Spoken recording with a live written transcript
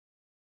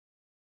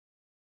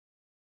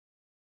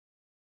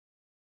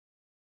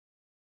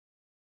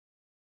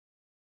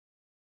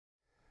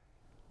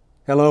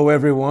Hello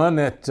everyone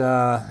at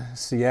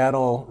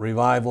Seattle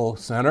Revival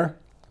Center.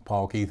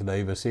 Paul Keith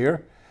Davis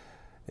here.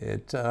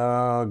 It's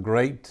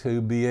great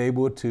to be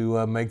able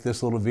to make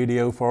this little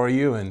video for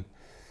you and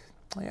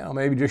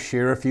maybe just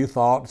share a few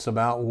thoughts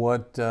about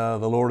what the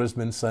Lord has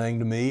been saying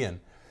to me, and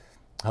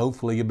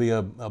hopefully you'll be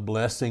a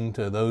blessing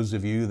to those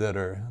of you that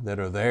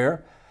are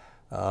there.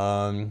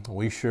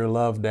 We sure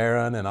love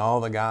Darren and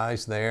all the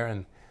guys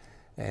there,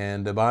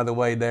 and by the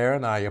way,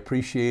 Darren, I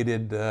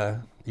appreciated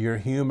your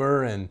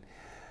humor and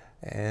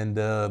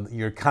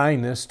your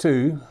kindness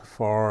too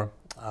for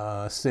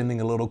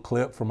sending a little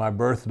clip for my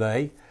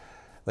birthday.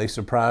 They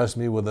surprised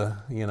me with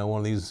one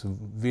of these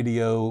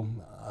video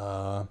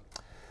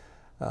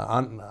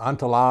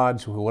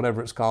entourage,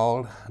 whatever it's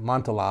called,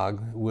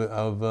 monologue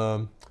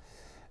of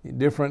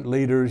different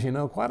leaders.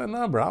 Quite a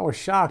number. I was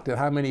shocked at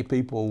how many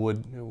people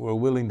were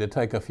willing to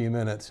take a few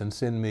minutes and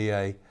send me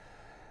a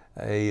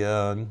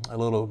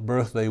little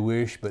birthday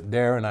wish. But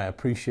Darren, I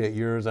appreciate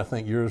yours. I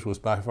think yours was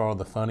by far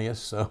the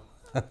funniest. So.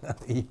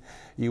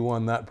 You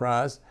won that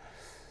prize.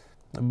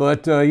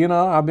 But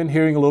I've been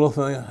hearing a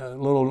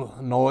little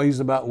noise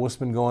about what's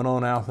been going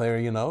on out there.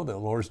 The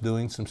Lord's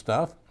doing some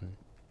stuff.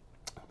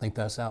 I think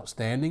that's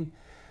outstanding.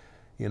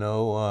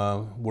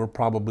 We're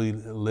probably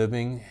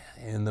living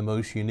in the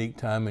most unique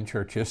time in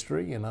church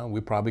history.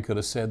 We probably could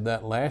have said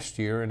that last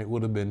year and it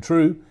would have been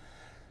true,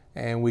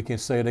 and we can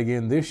say it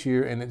again this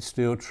year and it's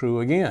still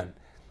true again,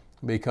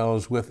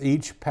 because with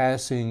each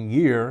passing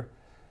year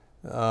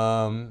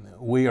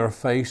we are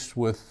faced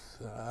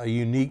with a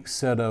unique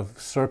set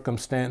of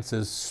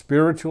circumstances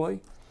spiritually.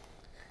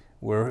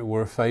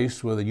 We're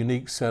faced with a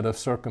unique set of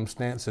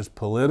circumstances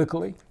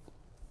politically,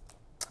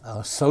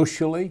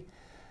 socially,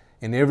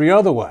 in every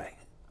other way.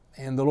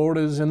 And the Lord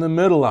is in the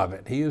middle of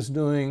it. He is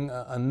doing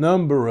a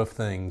number of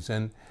things.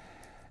 And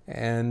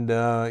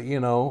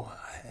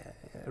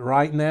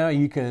right now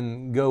you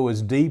can go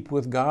as deep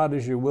with God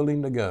as you're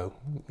willing to go.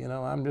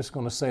 I'm just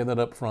going to say that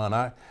up front.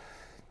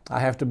 I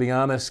have to be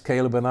honest,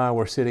 Caleb and I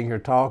were sitting here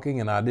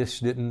talking, and I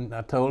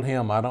told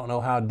him I don't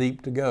know how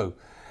deep to go.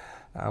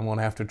 I'm going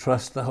to have to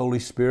trust the Holy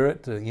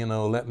Spirit to,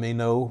 let me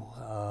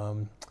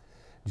know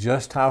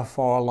just how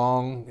far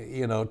along,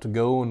 to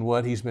go and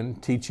what He's been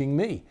teaching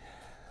me.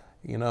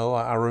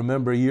 I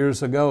remember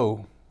years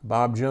ago,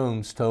 Bob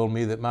Jones told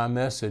me that my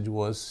message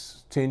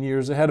was 10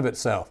 years ahead of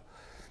itself.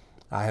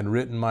 I had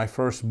written my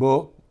first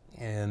book,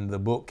 and the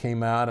book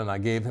came out, and I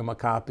gave him a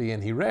copy,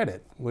 and he read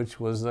it, which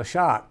was a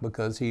shock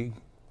because he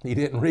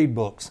didn't read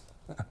books.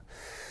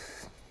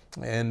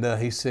 And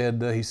he said,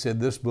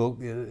 this book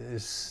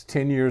is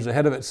 10 years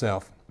ahead of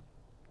itself,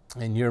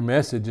 and your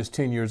message is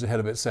 10 years ahead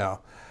of itself.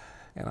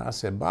 And I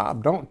said,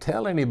 Bob, don't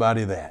tell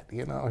anybody that.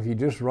 If you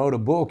just wrote a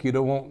book, you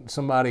don't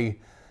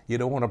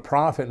want a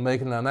prophet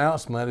making an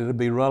announcement. It'll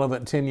be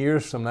relevant 10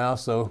 years from now,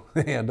 so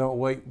yeah, don't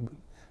wait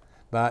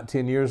about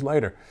 10 years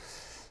later.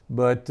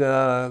 But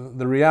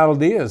the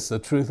reality is, the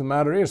truth of the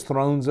matter is,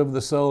 Thrones of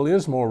the Soul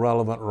is more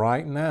relevant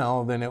right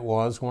now than it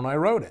was when I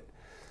wrote it.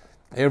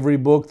 Every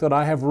book that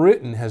I have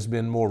written has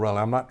been more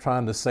relevant. I'm not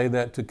trying to say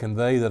that to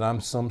convey that I'm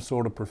some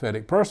sort of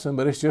prophetic person,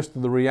 but it's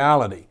just the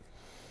reality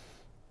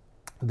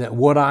that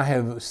what I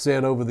have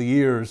said over the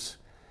years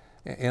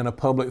in a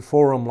public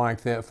forum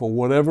like that, for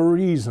whatever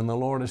reason, the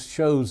Lord has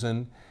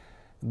chosen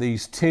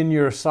these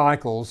 10-year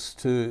cycles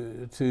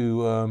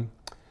to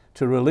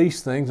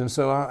release things. And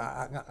so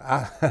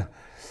I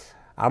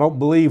don't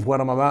believe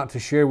what I'm about to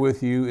share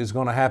with you is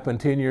going to happen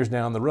 10 years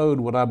down the road.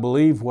 What I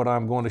believe, what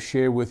I'm going to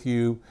share with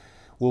you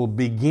will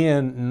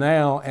begin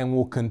now and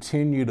will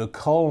continue to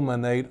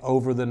culminate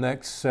over the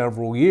next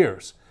several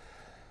years.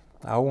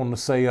 I want to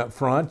say up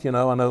front, I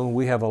know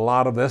we have a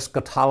lot of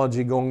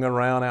eschatology going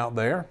around out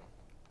there.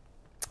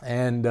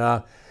 And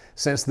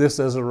since this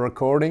is a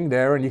recording,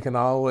 Darren, you can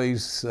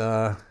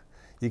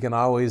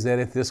always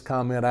edit this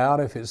comment out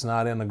if it's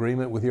not in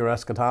agreement with your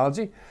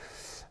eschatology.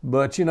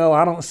 But,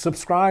 I don't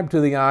subscribe to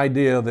the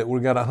idea that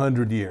we've got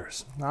 100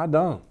 years. I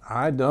don't.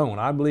 I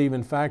believe,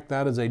 in fact,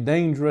 that is a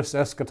dangerous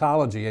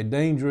eschatology, a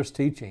dangerous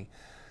teaching.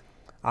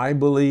 I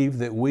believe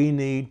that we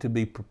need to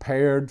be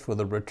prepared for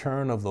the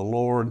return of the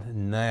Lord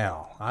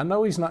now. I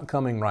know He's not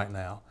coming right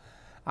now.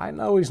 I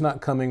know He's not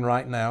coming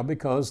right now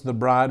because the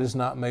bride has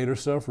not made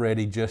herself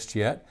ready just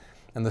yet,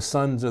 and the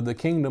sons of the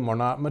kingdom are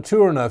not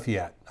mature enough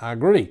yet. I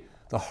agree.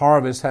 The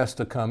harvest has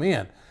to come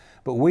in.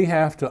 But we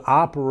have to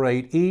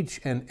operate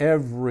each and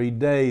every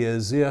day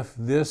as if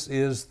this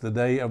is the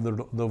day of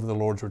the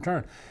Lord's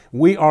return.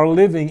 We are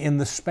living in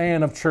the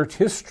span of church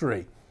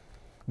history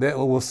that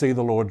will see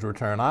the Lord's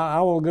return.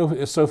 I will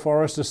go so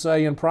far as to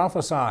say and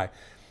prophesy,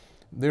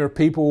 there are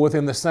people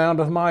within the sound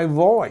of my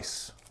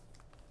voice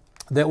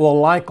that will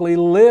likely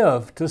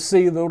live to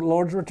see the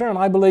Lord's return.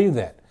 I believe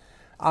that.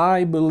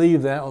 I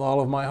believe that with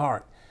all of my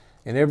heart.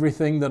 And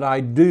everything that I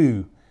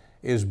do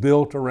is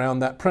built around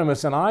that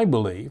premise. And I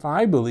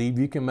believe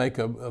you can make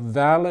a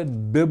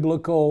valid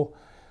biblical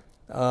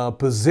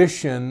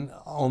position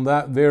on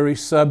that very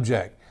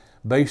subject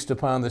based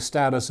upon the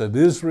status of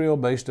Israel,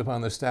 based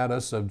upon the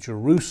status of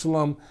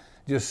Jerusalem,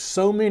 just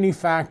so many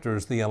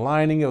factors, the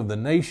aligning of the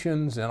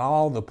nations and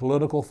all the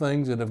political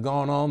things that have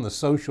gone on, the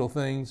social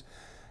things,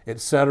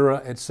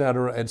 etc.,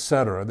 etc.,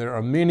 etc. There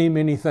are many,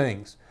 many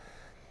things.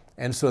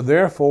 And so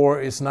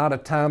therefore, it's not a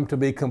time to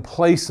be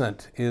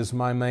complacent, is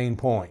my main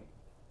point.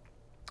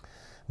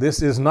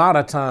 This is not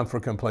a time for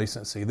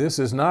complacency. This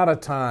is not a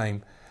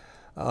time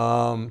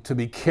to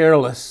be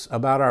careless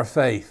about our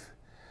faith.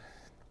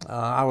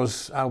 I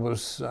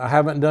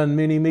haven't done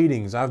many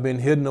meetings. I've been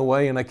hidden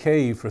away in a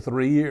cave for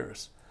 3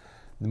 years.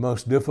 The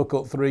most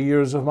difficult 3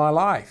 years of my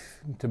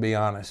life, to be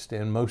honest.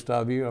 And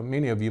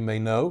many of you may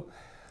know,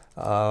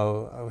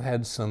 I've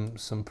had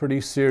some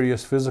pretty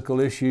serious physical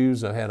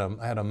issues. I had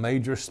a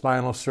major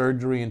spinal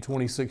surgery in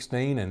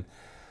 2016, and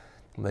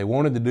they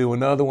wanted to do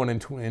another one in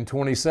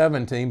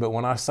 2017, but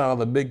when I saw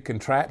the big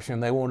contraption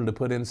they wanted to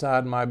put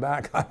inside my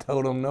back, I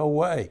told them no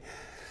way.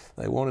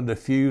 They wanted to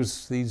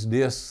fuse these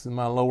discs in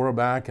my lower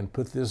back and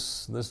put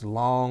this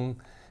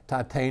long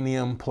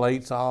titanium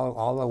plates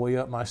all the way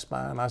up my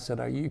spine. I said,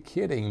 are you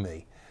kidding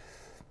me?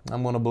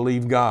 I'm going to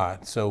believe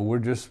God. So we're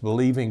just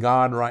believing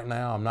God right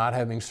now. I'm not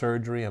having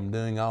surgery. I'm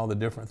doing all the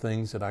different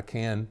things that I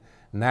can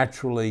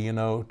naturally,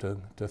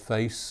 to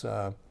face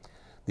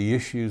the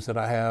issues that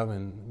I have,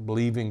 and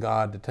believing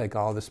God to take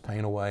all this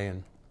pain away.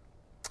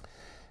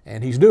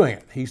 And He's doing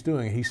it. He's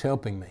doing it. He's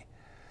helping me.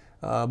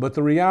 But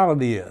the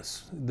reality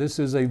is, this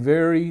is a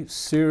very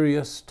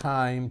serious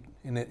time,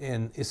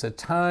 and it's a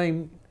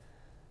time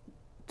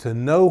to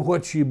know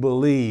what you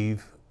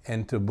believe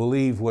and to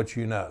believe what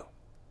you know,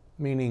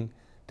 meaning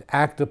to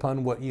act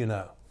upon what you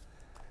know.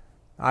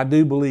 I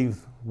do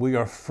believe we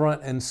are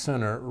front and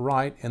center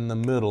right in the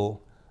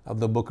middle of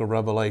the book of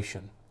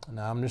Revelation.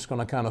 Now, I'm just going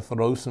to kind of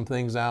throw some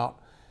things out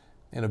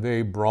in a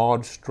very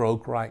broad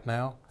stroke right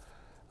now,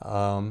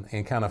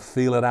 and kind of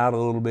feel it out a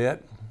little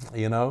bit,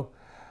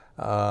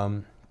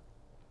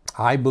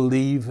 I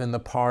believe in the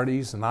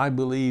parties, and I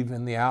believe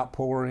in the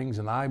outpourings,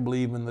 and I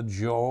believe in the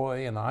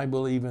joy, and I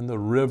believe in the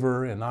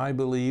river, and I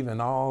believe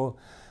in all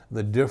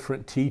the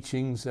different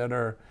teachings that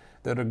are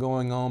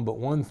going on. But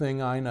one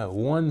thing I know,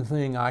 one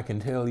thing I can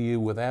tell you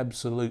with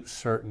absolute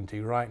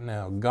certainty right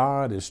now,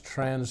 God is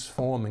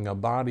transforming a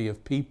body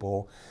of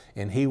people,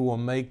 and He will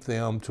make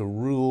them to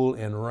rule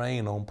and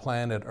reign on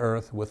planet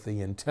Earth with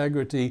the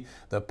integrity,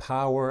 the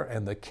power,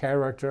 and the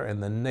character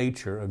and the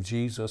nature of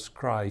Jesus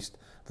Christ,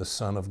 the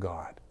Son of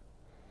God.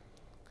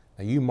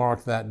 Now you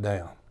mark that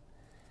down.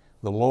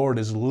 The Lord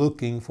is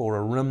looking for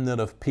a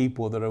remnant of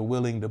people that are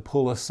willing to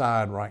pull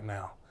aside right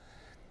now.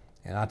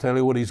 And I tell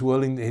you what He's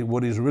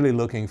really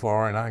looking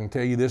for, and I can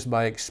tell you this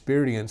by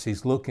experience,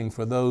 He's looking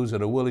for those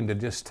that are willing to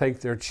just take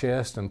their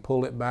chest and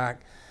pull it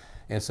back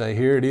and say,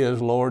 here it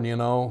is, Lord,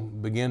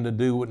 begin to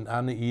do what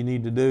you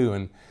need to do.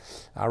 And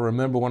I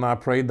remember when I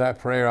prayed that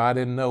prayer, I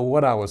didn't know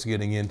what I was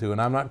getting into,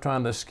 and I'm not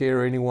trying to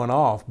scare anyone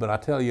off, but I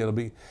tell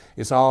you,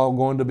 it's all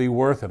going to be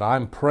worth it.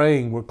 I'm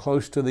praying we're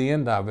close to the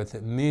end of it,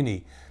 that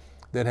many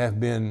that have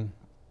been,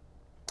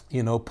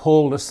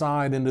 pulled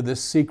aside into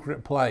this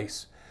secret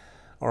place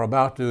are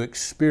about to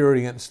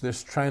experience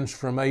this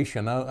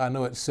transformation. I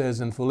know it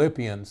says in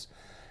Philippians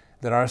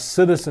that our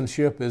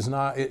citizenship is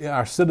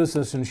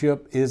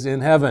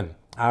in heaven.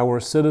 Our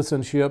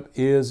citizenship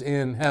is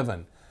in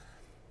heaven,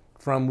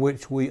 from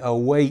which we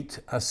await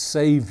a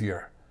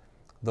Savior,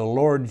 the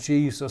Lord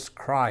Jesus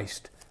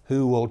Christ,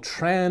 who will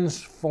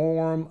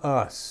transform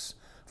us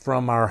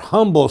from our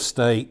humble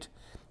state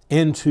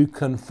into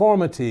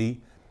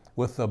conformity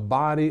with the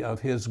body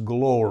of His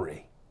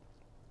glory.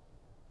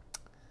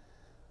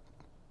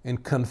 In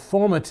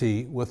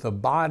conformity with the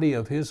body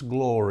of His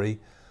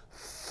glory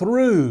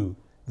through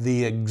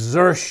the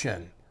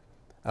exertion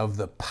of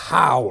the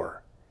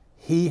power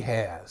He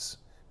has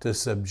to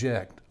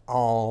subject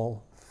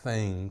all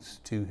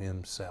things to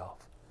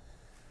Himself.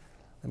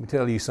 Let me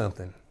tell you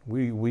something.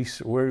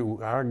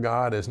 Our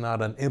God is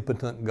not an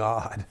impotent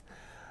God.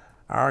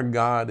 Our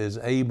God is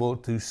able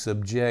to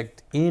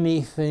subject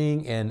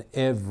anything and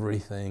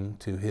everything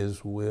to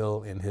His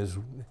will and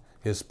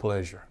His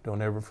pleasure.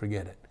 Don't ever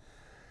forget it.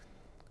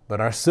 But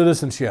our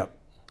citizenship,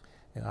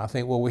 and I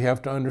think what we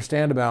have to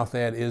understand about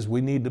that is we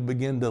need to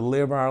begin to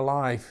live our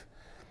life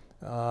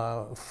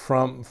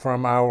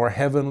from our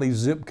heavenly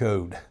zip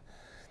code.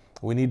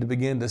 We need to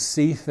begin to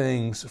see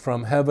things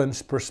from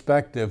heaven's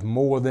perspective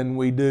more than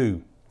we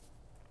do.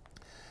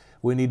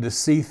 We need to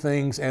see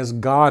things as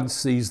God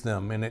sees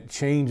them, and it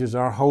changes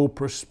our whole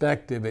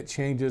perspective. It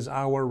changes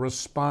our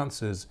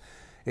responses.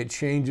 It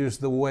changes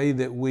the way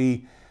that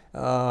we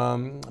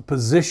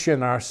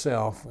position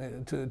ourselves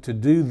to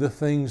do the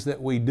things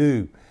that we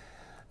do.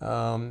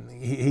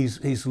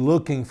 He's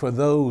looking for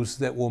those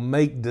that will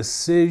make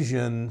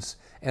decisions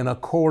in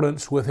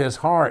accordance with His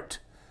heart.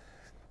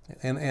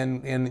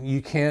 And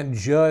you can't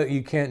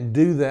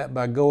do that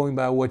by going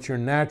by what your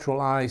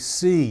natural eyes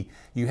see.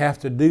 You have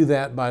to do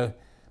that by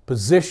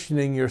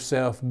positioning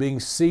yourself, being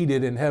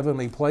seated in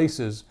heavenly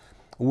places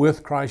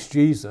with Christ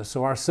Jesus.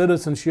 So our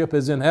citizenship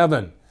is in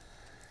heaven.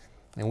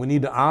 And we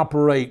need to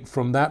operate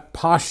from that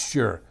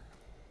posture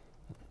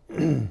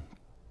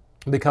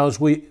because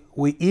we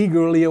we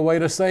eagerly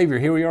await a Savior.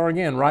 Here we are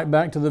again, right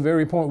back to the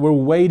very point. We're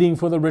waiting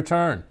for the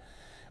return.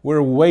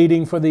 We're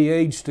waiting for the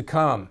age to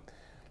come.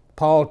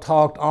 Paul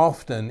talked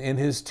often in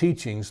his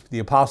teachings, the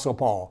Apostle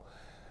Paul,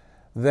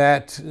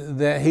 that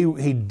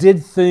he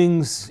did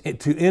things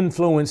to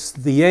influence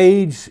the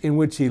age in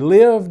which he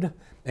lived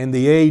and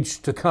the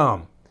age to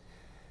come.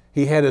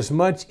 He had as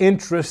much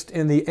interest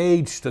in the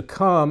age to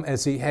come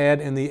as he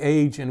had in the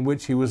age in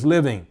which he was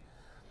living.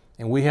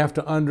 And we have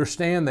to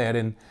understand that.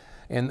 And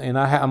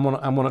I'm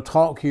going to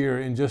talk here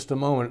in just a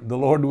moment, the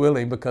Lord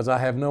willing, because I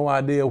have no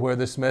idea where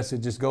this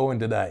message is going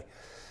today.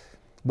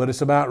 But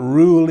it's about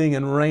ruling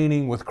and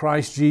reigning with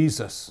Christ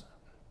Jesus.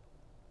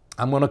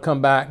 I'm going to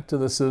come back to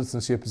the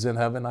citizenship is in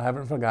heaven. I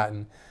haven't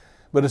forgotten.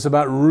 But it's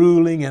about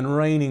ruling and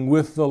reigning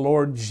with the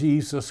Lord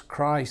Jesus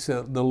Christ.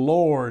 The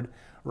Lord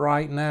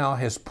right now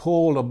has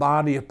pulled a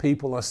body of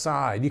people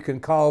aside. You can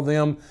call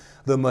them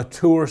the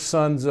mature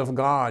sons of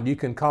God. You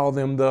can call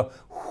them the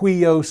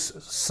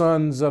huios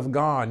sons of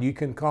God. You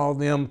can call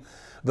them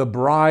the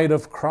bride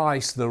of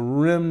Christ, the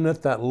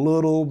remnant, that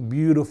little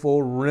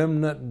beautiful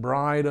remnant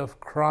bride of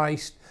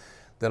Christ,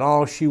 that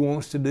all she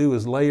wants to do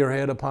is lay her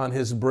head upon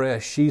His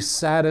breast. She's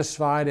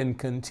satisfied and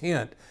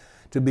content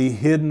to be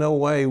hidden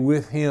away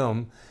with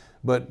Him,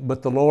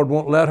 but the Lord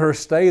won't let her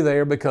stay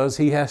there because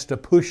He has to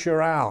push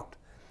her out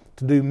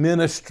to do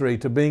ministry,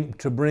 to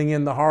bring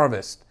in the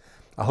harvest.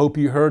 I hope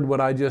you heard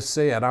what I just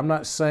said. I'm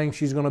not saying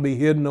she's going to be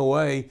hidden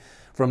away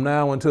from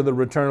now until the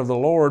return of the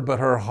Lord, but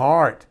her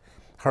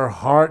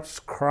heart's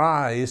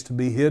cry is to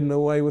be hidden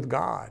away with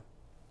God.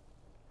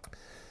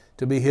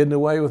 To be hidden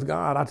away with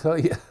God. I tell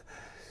you,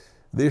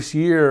 this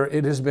year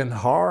it has been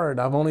hard.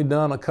 I've only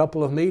done a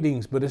couple of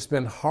meetings, but it's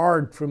been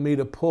hard for me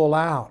to pull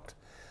out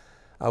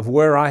of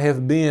where I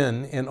have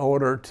been in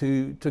order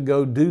to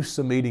go do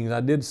some meetings. I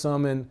did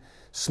some in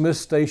Smith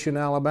Station,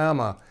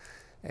 Alabama,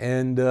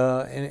 and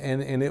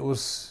it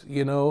was,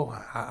 you know,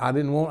 I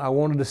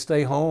wanted to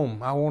stay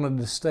home. I wanted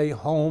to stay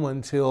home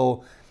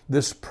until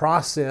this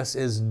process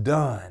is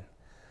done.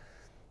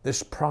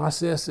 This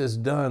process is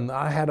done.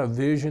 I had a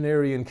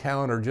visionary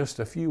encounter just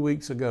a few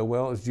weeks ago.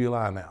 Well, it's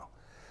July now.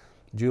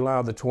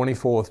 July the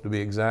 24th to be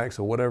exact,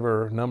 so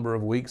whatever number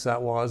of weeks that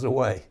was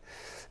away.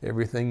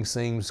 Everything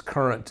seems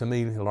current to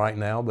me right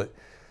now, but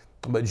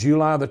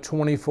July the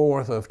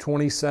 24th of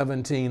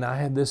 2017, I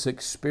had this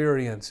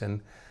experience,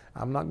 and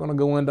I'm not going to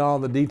go into all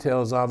the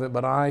details of it,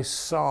 but I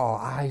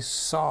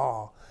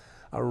saw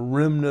a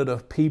remnant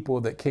of people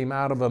that came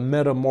out of a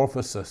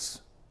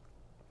metamorphosis.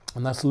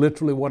 And that's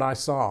literally what I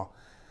saw.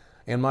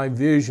 In my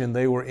vision,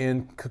 they were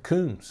in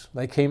cocoons.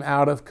 They came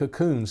out of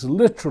cocoons,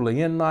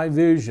 literally in my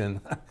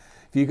vision.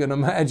 If you can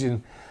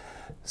imagine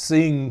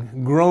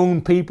seeing grown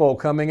people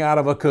coming out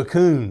of a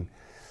cocoon.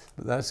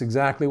 That's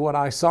exactly what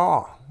I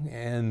saw.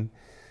 And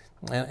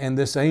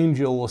this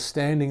angel was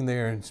standing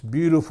there. It's a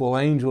beautiful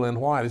angel in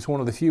white. It's one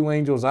of the few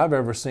angels I've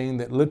ever seen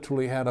that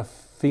literally had a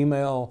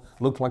female,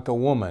 looked like a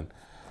woman.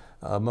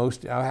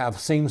 I have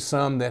seen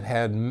some that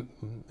had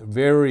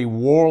very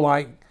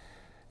warlike,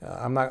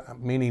 I'm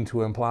not meaning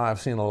to imply I've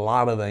seen a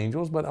lot of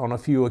angels, but on a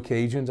few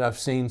occasions I've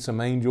seen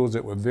some angels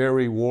that were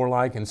very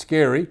warlike and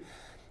scary.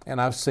 And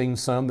I've seen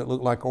some that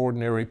looked like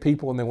ordinary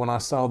people. And then when I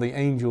saw the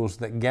angels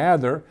that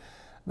gather,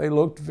 they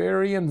looked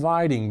very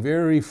inviting,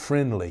 very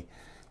friendly.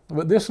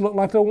 But this looked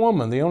like a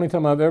woman. The only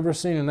time I've ever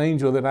seen an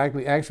angel that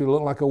actually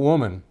looked like a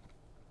woman,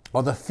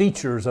 or the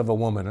features of a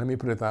woman, let me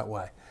put it that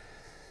way.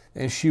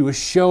 And she was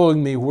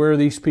showing me where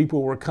these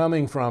people were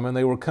coming from, and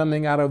they were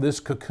coming out of this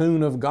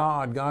cocoon of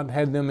God. God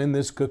had them in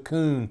this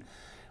cocoon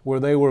where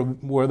they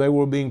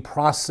were being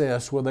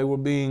processed, where they were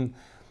being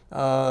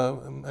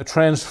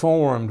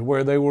transformed,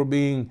 where they were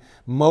being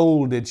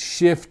molded,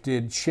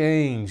 shifted,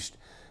 changed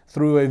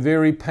through a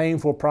very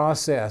painful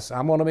process.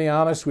 I'm going to be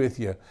honest with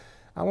you.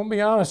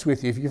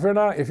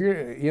 If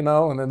you're, you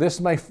know, and this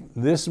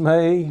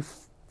may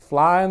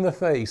fly in the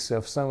face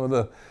of some of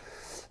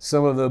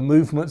the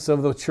movements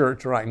of the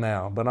church right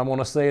now, but I'm going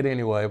to say it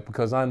anyway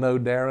because I know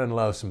Darren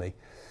loves me.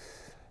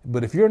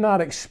 But if you're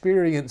not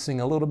experiencing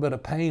a little bit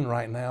of pain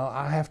right now,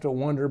 I have to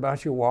wonder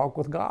about your walk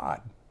with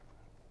God.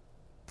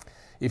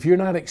 If you're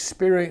not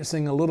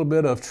experiencing a little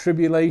bit of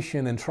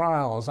tribulation and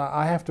trials,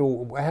 I have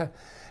to,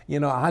 you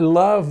know, I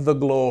love the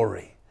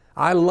glory.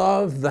 I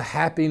love the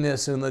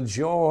happiness and the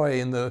joy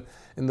and the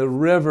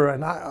river.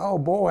 And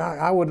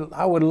I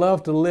would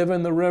love to live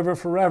in the river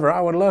forever.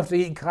 I would love to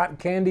eat cotton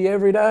candy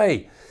every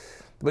day.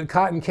 But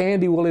cotton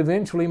candy will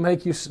eventually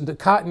the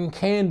cotton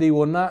candy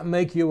will not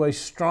make you a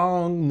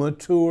strong,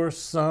 mature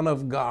son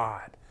of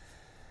God.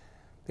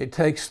 It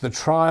takes the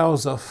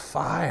trials of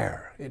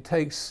fire. It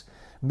takes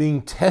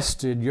being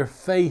tested, your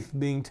faith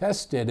being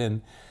tested,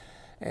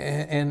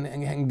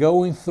 and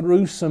going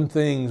through some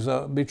things,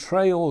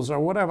 betrayals or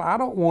whatever. I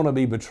don't want to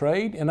be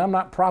betrayed, and I'm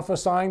not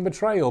prophesying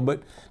betrayal,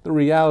 but the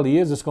reality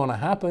is it's going to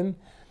happen.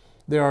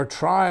 There are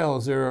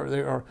trials.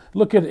 There are.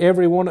 Look at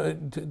every one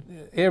of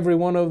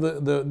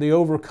the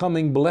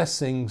overcoming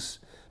blessings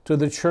to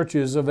the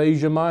churches of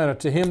Asia Minor.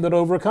 To him that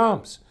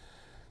overcomes.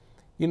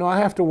 You know, I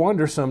have to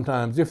wonder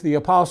sometimes if the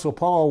Apostle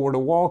Paul were to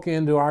walk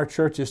into our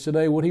churches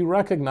today, would he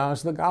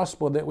recognize the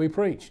gospel that we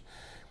preach?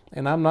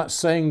 And I'm not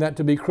saying that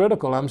to be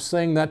critical. I'm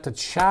saying that to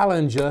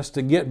challenge us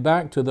to get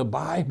back to the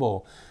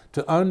Bible,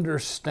 to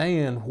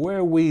understand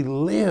where we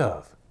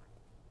live.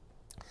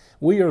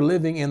 We are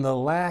living in the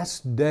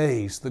last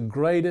days, the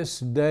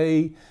greatest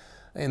day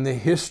in the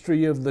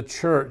history of the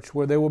church,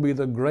 where there will be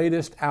the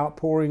greatest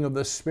outpouring of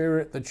the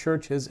Spirit the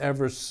church has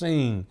ever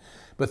seen.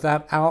 But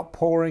that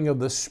outpouring of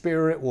the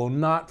Spirit will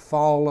not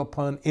fall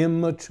upon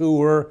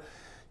immature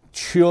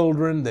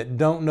children that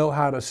don't know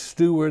how to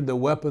steward the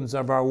weapons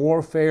of our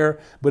warfare,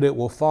 but it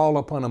will fall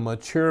upon a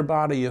mature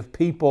body of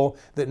people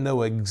that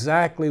know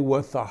exactly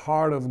what the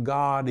heart of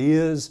God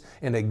is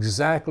and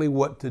exactly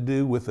what to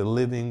do with the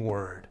living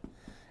Word.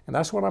 And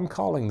that's what I'm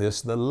calling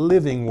this, the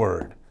living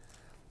Word.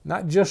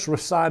 Not just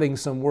reciting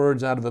some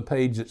words out of a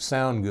page that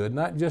sound good,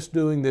 not just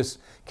doing this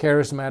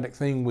charismatic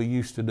thing we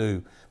used to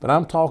do, but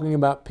I'm talking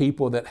about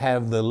people that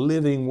have the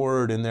living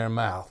Word in their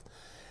mouth.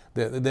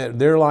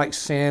 They're like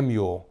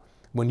Samuel.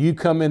 When you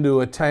come into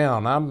a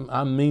town,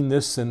 I mean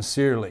this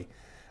sincerely,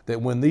 that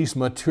when these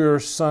mature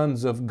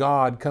sons of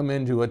God come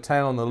into a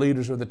town, the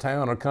leaders of the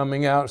town are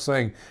coming out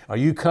saying, are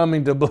you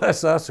coming to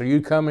bless us? Are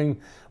you coming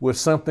with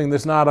something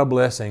that's not a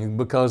blessing?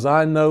 Because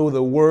I know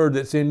the word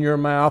that's in your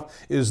mouth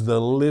is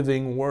the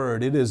living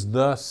word. It is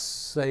thus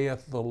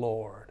saith the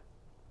Lord.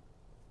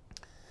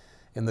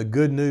 And the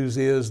good news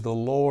is the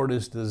Lord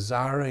is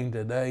desiring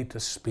today to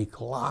speak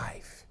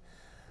life.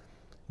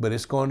 But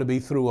it's going to be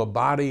through a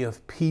body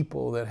of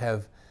people that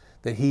have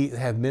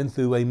been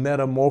through a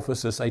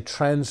metamorphosis, a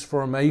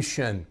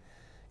transformation,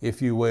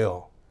 if you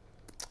will.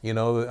 You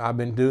know, I've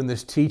been doing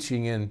this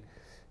teaching,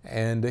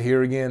 and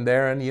here again,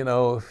 Darren, you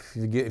know,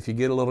 if you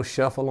get a little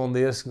shuffle on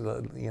this,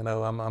 you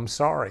know, I'm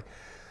sorry.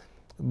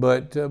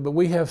 But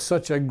we have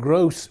such a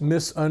gross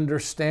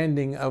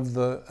misunderstanding of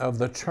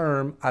the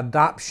term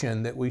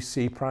adoption that we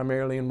see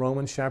primarily in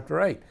Romans chapter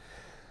 8.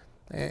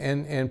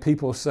 And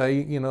people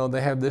say, you know,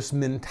 they have this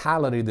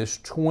mentality, this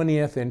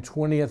 20th and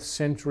 20th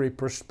century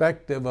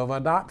perspective of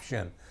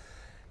adoption,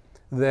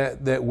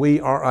 that we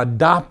are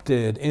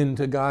adopted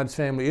into God's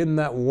family. Isn't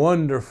that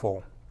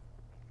wonderful?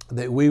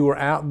 That we were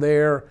out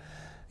there,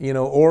 you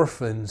know,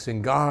 orphans,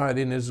 and God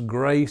in His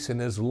grace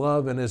and His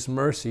love and His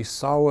mercy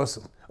saw us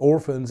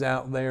orphans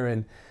out there,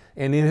 and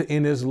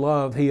in His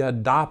love He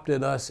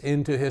adopted us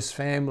into His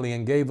family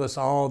and gave us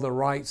all the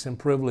rights and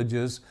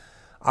privileges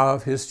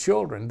of His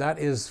children. That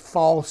is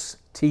false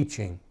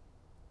teaching.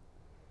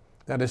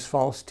 That is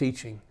false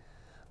teaching.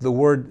 The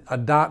word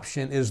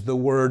adoption is the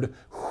word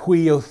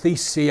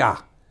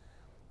huiothesia,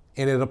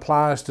 and it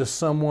applies to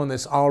someone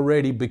that's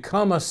already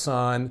become a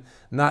son,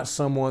 not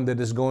someone that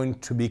is going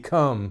to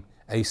become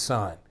a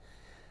son.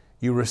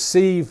 You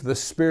receive the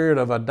spirit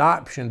of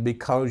adoption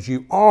because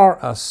you are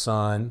a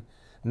son,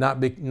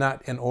 not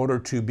in order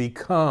to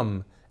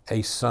become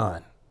a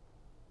son.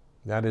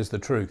 That is the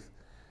truth.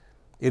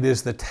 It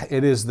is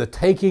the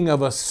taking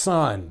of a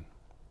son,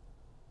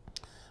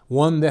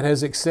 one that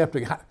has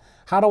accepted.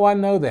 How do I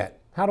know that?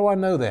 How do I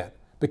know that?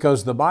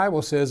 Because the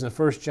Bible says in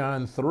 1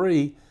 John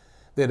 3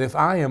 that if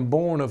I am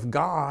born of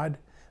God,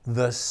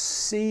 the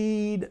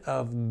seed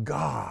of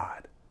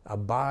God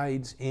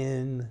abides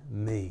in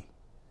me.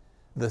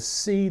 The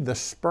seed, the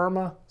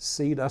sperma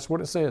seed, that's what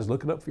it says.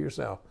 Look it up for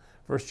yourself.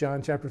 1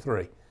 John chapter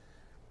 3.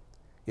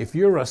 If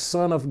you're a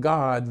son of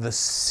God, the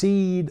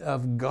seed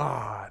of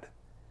God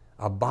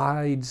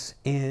abides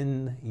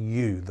in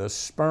you. The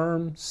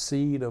sperm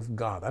seed of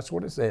God. That's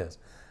what it says.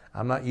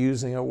 I'm not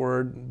using a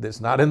word that's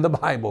not in the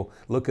Bible.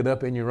 Look it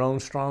up in your own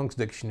Strong's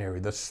dictionary.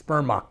 The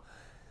sperma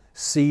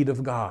seed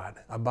of God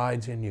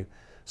abides in you.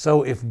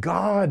 So if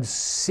God's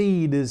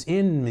seed is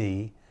in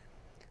me,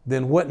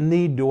 then what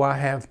need do I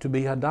have to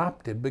be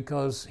adopted?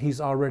 Because He's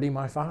already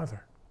my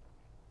Father.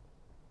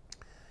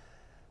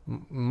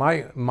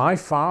 My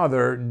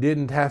father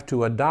didn't have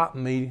to adopt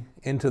me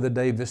into the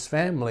Davis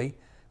family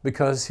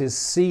because his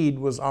seed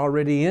was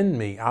already in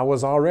me. I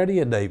was already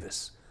a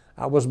Davis.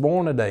 I was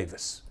born a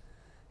Davis.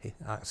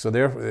 So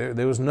there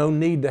was no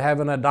need to have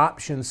an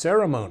adoption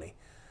ceremony.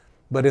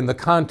 But in the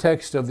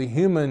context of the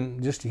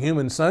just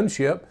human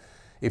sonship,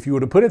 if you were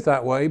to put it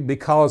that way,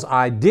 because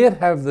I did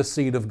have the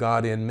seed of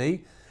God in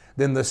me,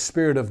 then the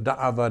spirit of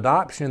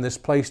adoption that's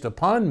placed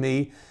upon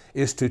me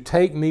is to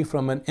take me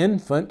from an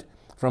infant,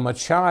 from a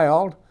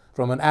child,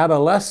 from an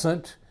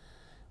adolescent,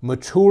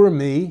 mature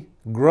me,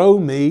 grow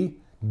me,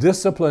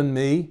 discipline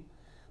me,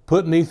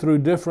 put me through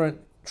different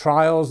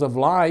trials of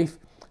life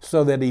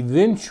so that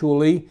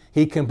eventually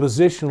He can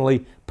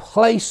positionally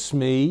place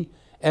me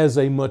as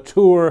a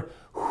mature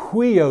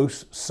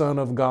huios son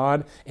of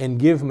God and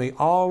give me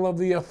all of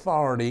the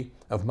authority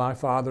of my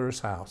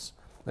Father's house.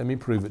 Let me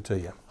prove it to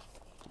you.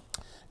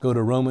 Go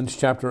to Romans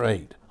chapter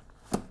 8.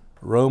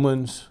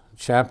 Romans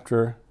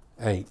chapter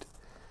 8.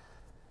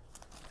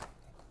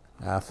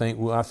 I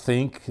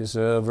think is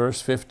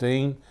verse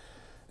 15.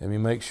 Let me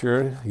make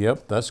sure.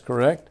 Yep, that's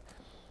correct.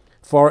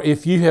 For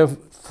if you have,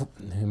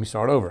 let me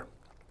start over.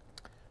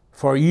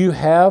 For you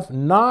have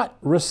not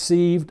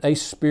received a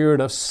spirit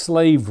of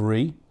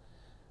slavery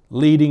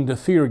leading to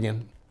fear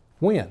again.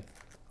 When?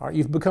 All right,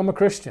 you've become a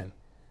Christian.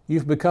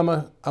 You've become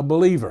a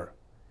believer.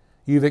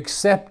 You've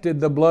accepted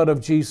the blood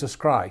of Jesus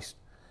Christ.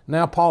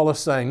 Now Paul is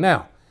saying,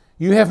 now,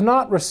 you have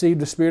not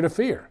received a spirit of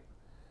fear.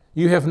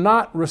 You have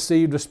not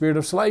received a spirit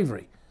of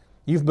slavery.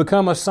 You've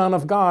become a son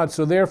of God,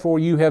 so therefore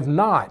you have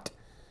not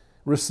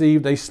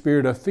received a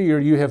spirit of fear.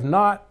 You have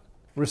not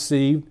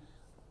received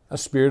a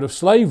spirit of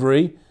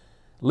slavery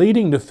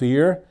leading to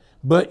fear,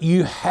 but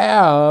you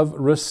have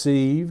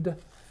received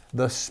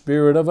the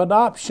spirit of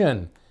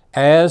adoption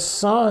as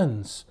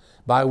sons,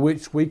 by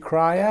which we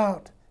cry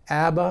out,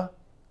 Abba,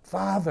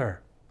 Father.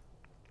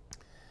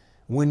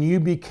 When you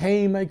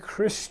became a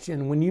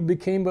Christian, when you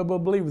became a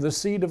believer, the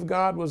seed of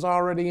God was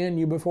already in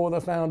you before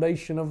the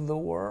foundation of the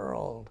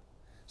world.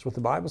 That's what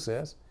the Bible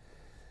says.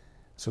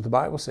 That's what the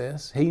Bible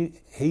says.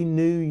 He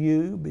knew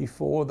you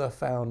before the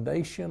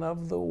foundation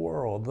of the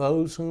world.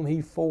 Those whom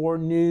He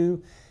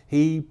foreknew,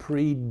 He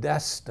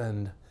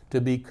predestined to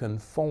be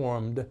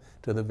conformed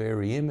to the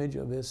very image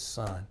of His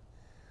Son.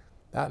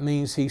 That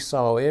means He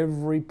saw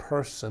every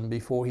person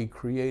before He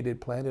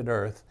created planet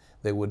Earth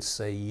that would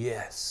say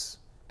yes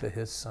to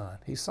His Son.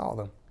 He saw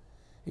them.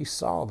 He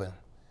saw them.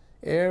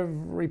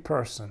 Every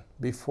person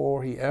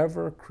before He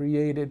ever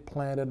created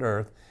planet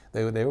Earth,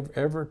 they would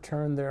ever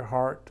turn their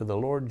heart to the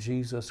Lord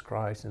Jesus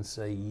Christ and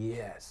say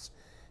yes.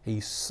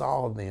 He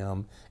saw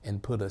them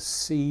and put a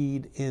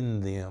seed in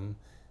them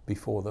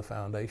before the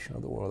foundation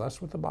of the world. That's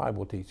what the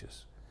Bible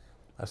teaches.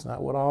 That's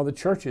not what all the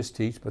churches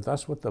teach, but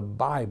that's what the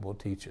Bible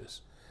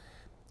teaches.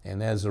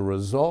 And as a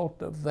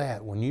result of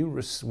that, when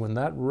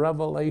that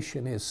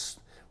revelation is,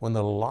 when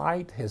the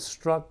light has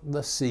struck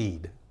the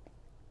seed,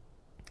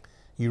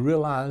 you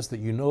realize that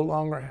you no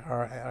longer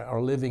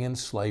are living in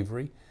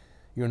slavery.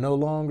 You're no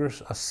longer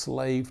a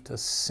slave to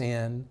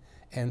sin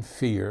and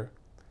fear,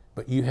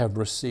 but you have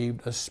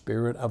received a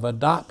spirit of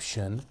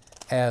adoption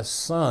as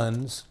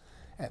sons,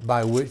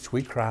 by which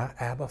we cry,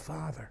 Abba,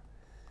 Father.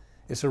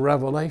 It's a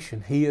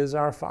revelation. He is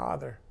our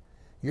Father.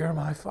 You're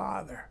my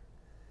Father.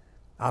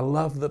 I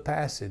love the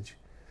passage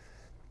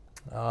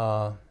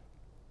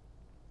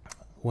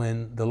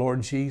when the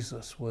Lord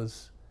Jesus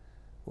was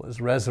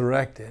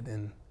resurrected,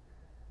 and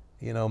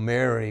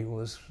Mary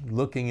was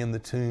looking in the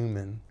tomb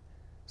and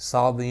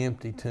saw the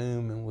empty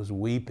tomb and was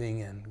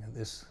weeping, and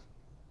this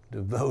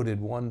devoted,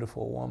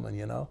 wonderful woman,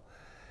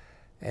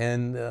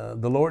 and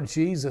the Lord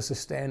Jesus is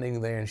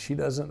standing there, and she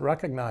doesn't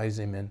recognize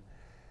Him,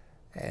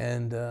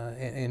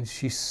 and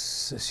she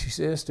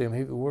says to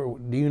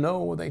him, do you know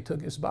where they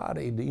took His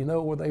body? Do you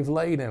know where they've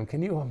laid Him?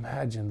 Can you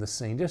imagine the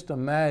scene? Just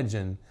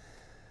imagine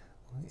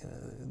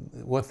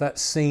what that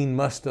scene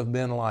must have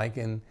been like.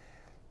 And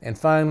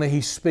finally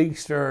He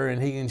speaks to her,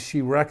 and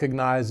she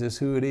recognizes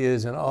who it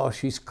is, and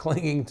she's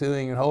clinging to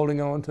Him and holding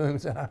on to Him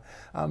and saying,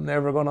 I'm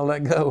never going to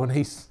let go. And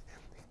He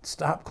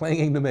stopped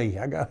clinging to me.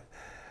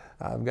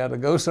 I've got to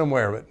go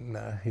somewhere. But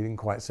no, He didn't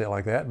quite say it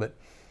like that, but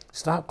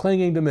stop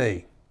clinging to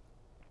me,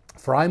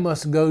 for I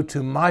must go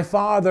to my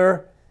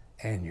Father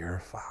and your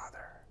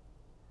Father.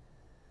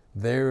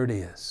 There it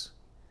is.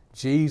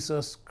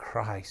 Jesus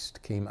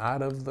Christ came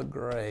out of the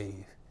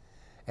grave,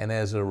 and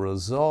as a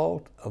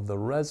result of the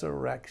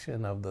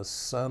resurrection of the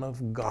Son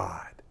of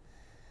God,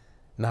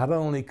 not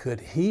only could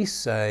He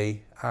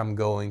say, I'm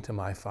going to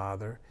my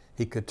Father,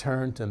 He could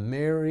turn to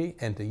Mary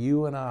and to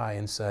you and I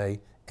and say,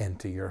 and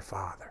to your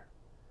Father.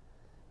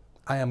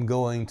 I am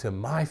going to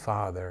my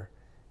Father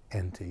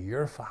and to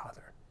your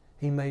Father.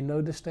 He made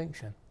no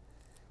distinction.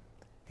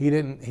 He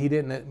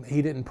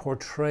didn't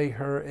portray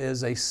her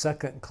as a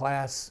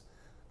second-class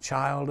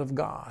child of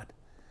God,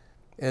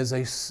 as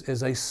a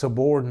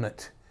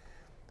subordinate.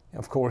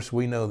 Of course,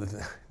 we know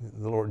that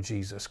the Lord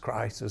Jesus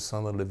Christ is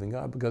Son of the living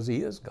God because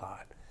He is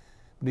God.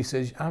 But He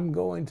says, I'm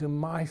going to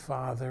my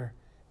Father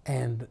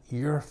and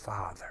your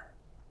Father.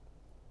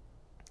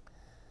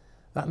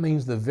 That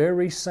means the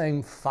very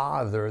same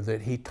Father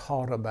that He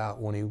taught about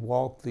when He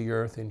walked the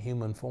earth in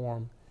human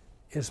form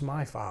is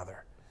my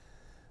Father.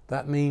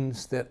 That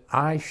means that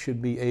I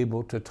should be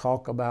able to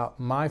talk about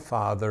my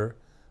Father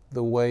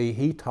the way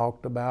He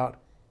talked about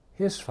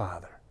His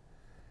Father,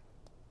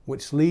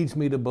 which leads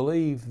me to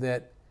believe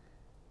that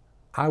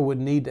I would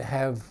need to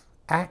have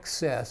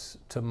access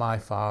to my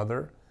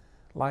Father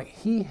like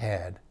He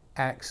had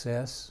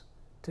access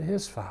to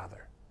His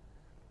Father.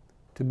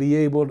 To be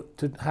able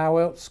to, how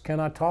else can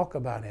I talk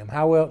about Him?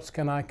 How else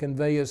can I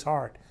convey His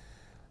heart?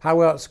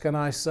 How else can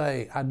I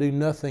say, I do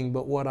nothing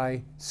but what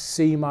I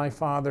see my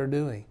Father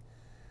doing?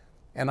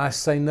 And I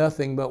say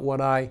nothing but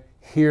what I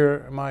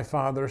hear my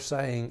Father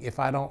saying if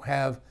I don't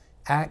have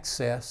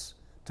access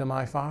to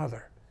my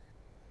Father.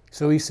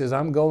 So He says,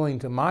 I'm going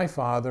to my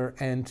Father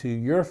and to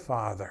your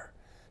Father,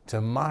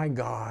 to my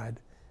God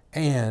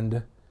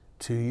and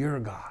to your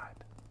God.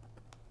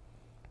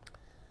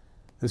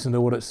 Listen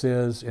to what it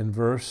says in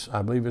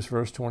I believe it's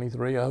verse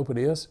 23, I hope it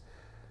is.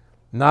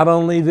 Not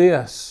only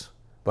this,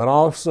 but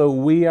also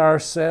we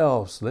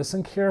ourselves,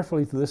 listen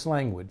carefully to this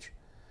language.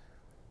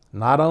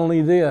 Not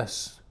only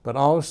this, but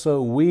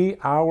also we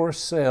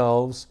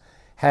ourselves,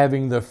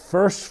 having the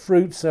first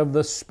fruits of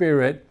the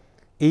Spirit,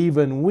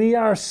 even we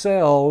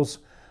ourselves,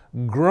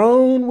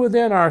 groan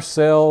within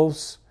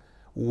ourselves,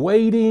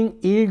 waiting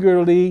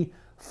eagerly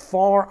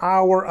for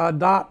our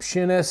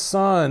adoption as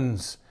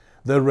sons,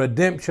 the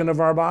redemption of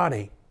our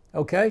body.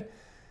 Okay?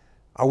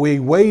 Are we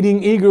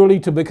waiting eagerly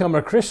to become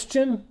a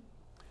Christian?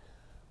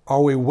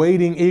 Are we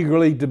waiting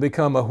eagerly to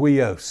become a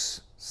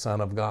huios, son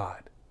of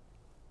God?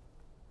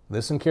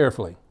 Listen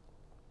carefully.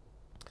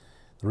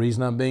 The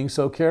reason I'm being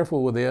so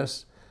careful with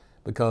this,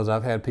 because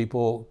I've had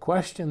people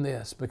question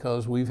this,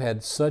 because we've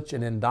had such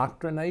an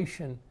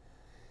indoctrination.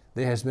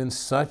 There has been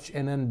such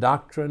an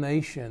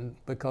indoctrination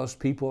because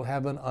people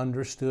haven't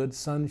understood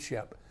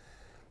sonship.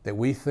 That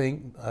we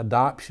think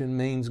adoption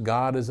means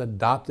God has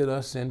adopted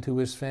us into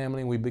His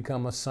family and we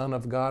become a son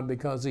of God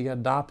because He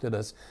adopted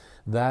us.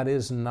 That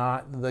is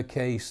not the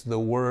case. The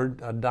word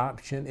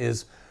adoption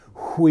is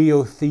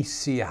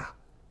huiothesia.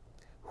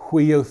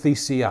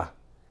 Huiothesia.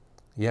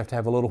 You have to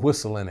have a little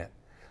whistle in it.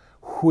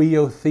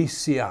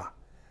 Huiothesia.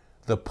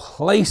 The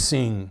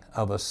placing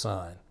of a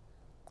son.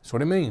 That's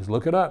what it means.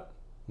 Look it up.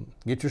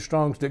 Get your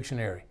Strong's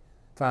Dictionary.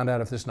 Find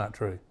out if this is not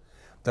true.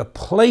 The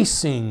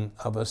placing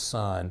of a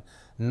son,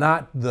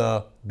 not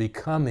the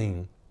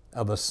becoming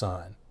of a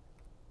son.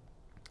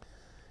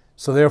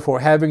 So therefore,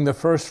 having the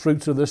first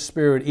fruits of the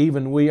Spirit,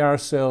 even we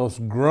ourselves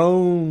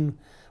groan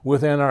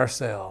within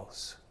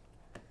ourselves.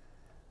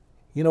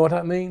 You know what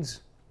that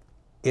means?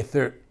 If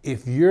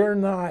you're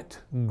not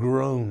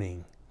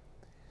groaning,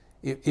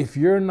 if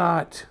you're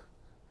not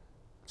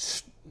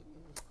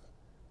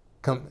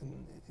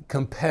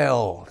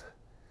compelled,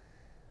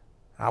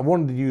 I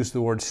wanted to use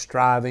the word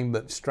striving,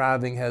 but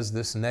striving has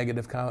this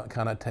negative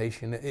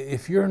connotation.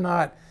 If you're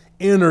not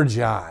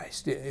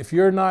energized, if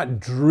you're not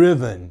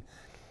driven,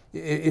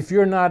 if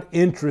you're not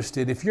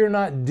interested, if you're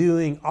not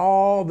doing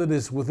all that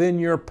is within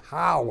your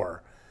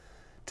power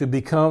to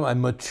become a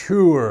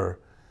mature,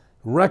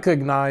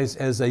 recognized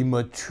as a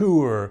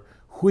mature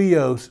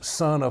huios,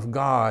 son of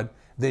God,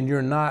 then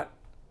you're not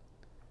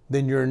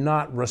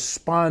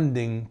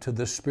responding to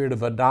the spirit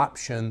of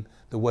adoption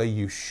the way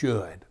you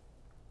should.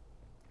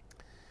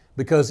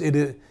 Because it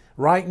is,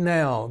 right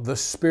now, the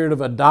spirit of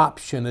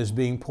adoption is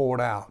being poured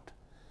out.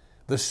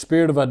 The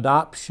spirit of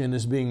adoption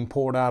is being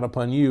poured out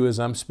upon you as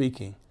I'm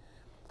speaking.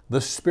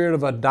 The spirit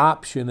of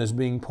adoption is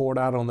being poured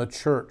out on the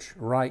church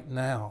right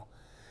now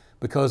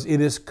because it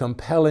is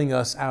compelling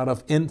us out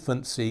of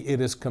infancy.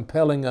 It is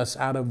compelling us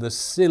out of the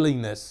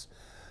silliness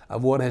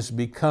of what has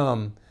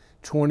become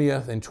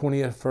 20th and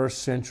 21st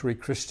century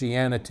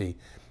Christianity.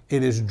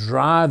 It is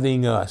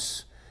driving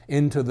us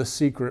into the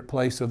secret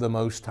place of the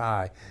Most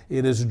High.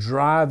 It is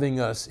driving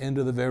us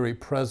into the very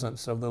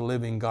presence of the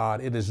living God.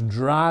 It is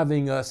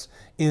driving us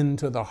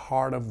into the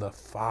heart of the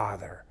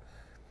Father.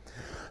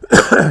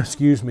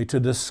 Excuse me, to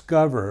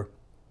discover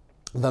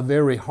the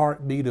very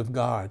heartbeat of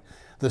God.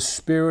 The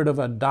spirit of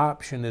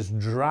adoption is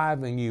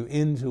driving you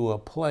into a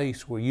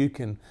place where you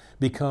can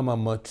become a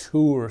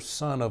mature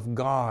son of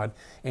God,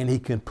 and He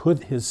can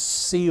put His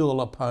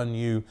seal upon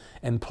you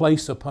and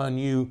place upon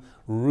you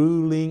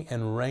ruling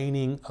and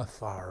reigning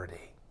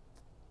authority.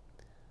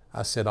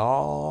 I said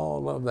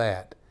all of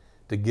that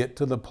to get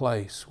to the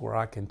place where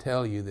I can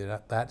tell you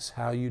that that's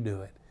how you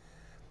do it.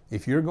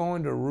 If you're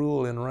going to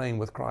rule and reign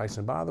with Christ,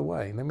 and by the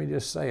way, let me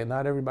just say it,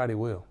 not everybody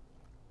will.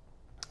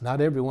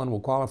 Not everyone will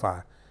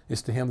qualify.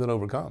 It's to him that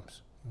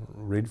overcomes.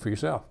 Read it for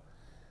yourself.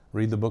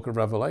 Read the book of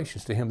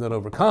Revelations. To him that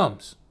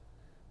overcomes.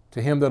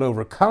 To him that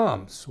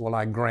overcomes will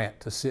I grant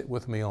to sit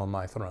with me on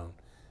my throne,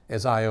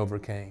 as I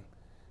overcame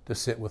to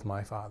sit with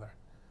my Father.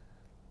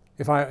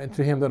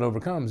 To him that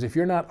overcomes. If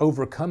you're not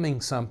overcoming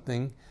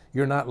something,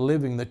 you're not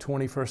living the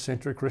 21st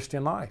century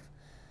Christian life.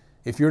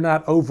 If you're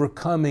not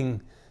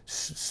overcoming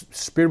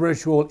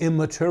spiritual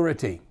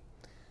immaturity,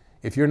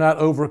 if you're not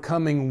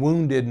overcoming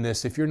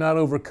woundedness, if you're not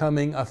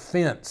overcoming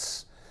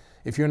offense,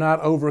 if you're not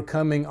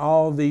overcoming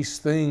all these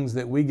things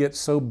that we get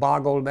so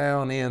boggled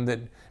down in that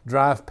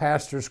drive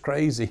pastors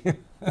crazy.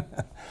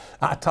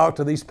 I talk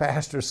to these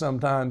pastors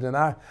sometimes and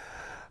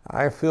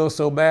I feel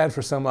so bad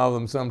for some of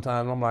them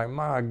sometimes. I'm like,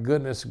 my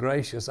goodness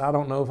gracious, I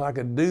don't know if I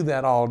could do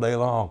that all day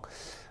long.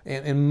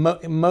 And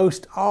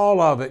most all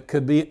of it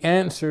could be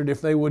answered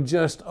if they would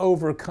just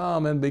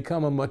overcome and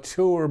become a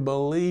mature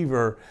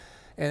believer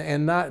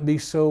and not be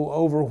so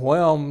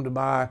overwhelmed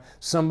by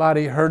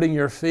somebody hurting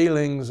your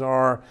feelings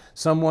or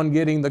someone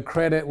getting the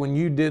credit when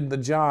you did the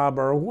job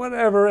or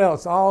whatever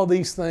else. All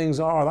these things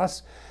are.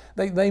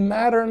 They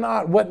matter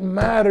not. What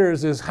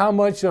matters is how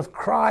much of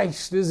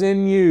Christ is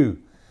in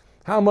you.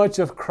 How much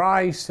of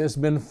Christ has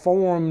been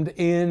formed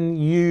in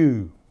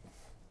you.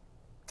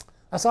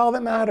 That's all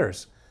that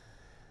matters.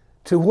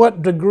 To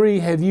what degree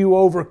have you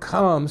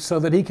overcome so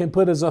that He can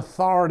put His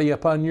authority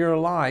upon your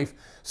life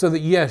so that,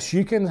 yes,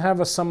 you can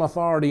have some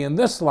authority in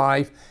this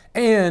life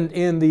and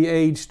in the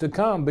age to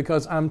come?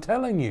 Because I'm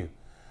telling you,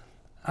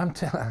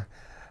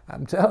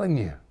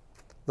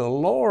 the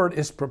Lord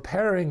is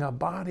preparing a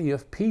body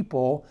of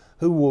people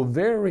who will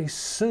very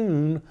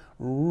soon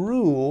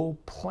rule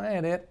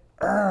planet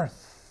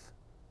Earth.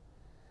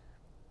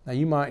 Now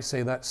you might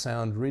say that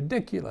sounds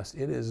ridiculous.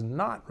 It is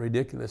not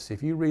ridiculous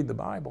if you read the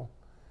Bible.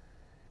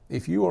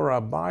 If you are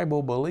a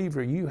Bible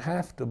believer, you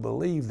have to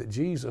believe that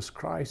Jesus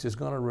Christ is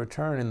going to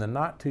return in the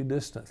not too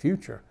distant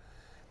future.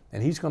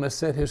 And He's going to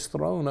set His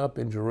throne up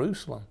in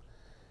Jerusalem.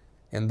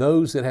 And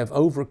those that have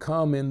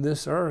overcome in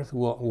this earth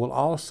will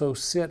also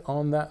sit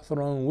on that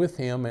throne with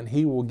Him, and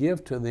He will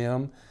give to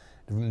them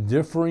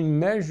differing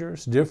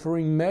measures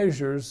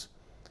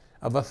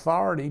of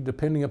authority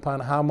depending upon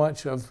how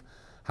much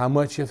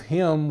of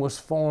Him was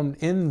formed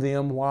in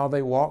them while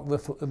they walked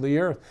the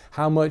earth.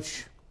 How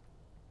much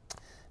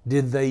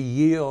did they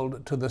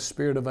yield to the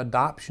spirit of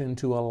adoption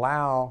to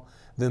allow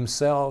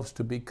themselves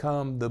to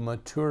become the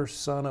mature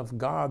Son of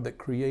God that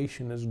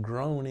creation is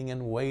groaning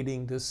and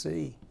waiting to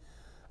see?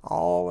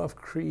 All of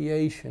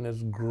creation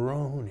is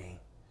groaning,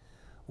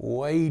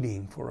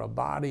 waiting for a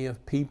body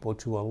of people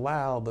to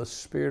allow the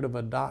spirit of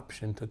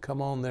adoption to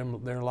come on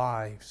their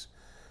lives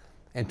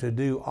and to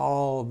do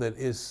all that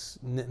is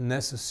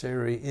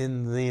necessary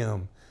in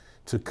them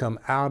to come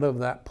out of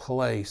that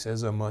place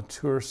as a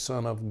mature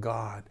Son of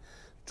God,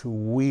 to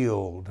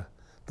wield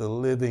the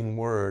living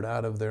Word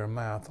out of their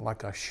mouth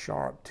like a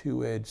sharp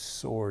two-edged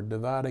sword,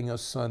 dividing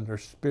asunder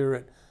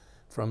spirit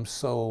from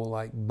soul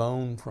like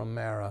bone from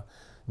marrow,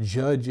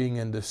 judging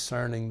and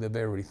discerning the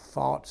very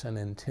thoughts and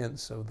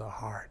intents of the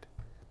heart.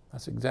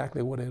 That's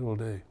exactly what it will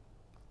do.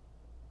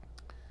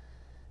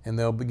 And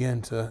they'll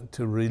begin to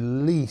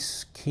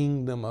release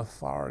kingdom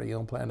authority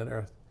on planet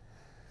Earth.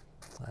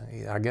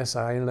 I guess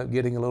I ended up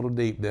getting a little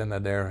deep, didn't I,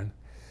 Darren?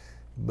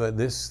 But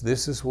this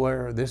is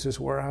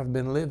where I've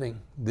been living.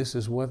 This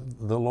is what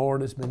the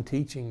Lord has been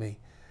teaching me.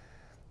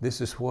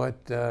 This is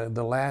what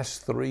the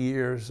last 3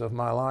 years of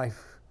my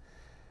life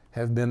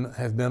have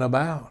been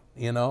about.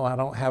 You know, I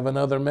don't have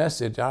another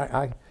message.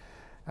 I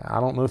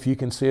don't know if you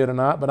can see it or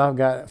not, but I've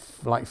got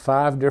like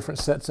 5 different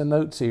sets of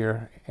notes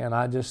here, and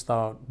I just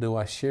thought, do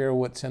I share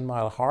what's in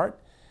my heart?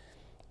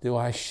 Do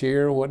I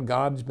share what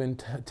God's been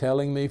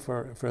telling me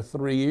for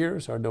 3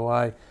 years, or do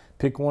I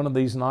pick one of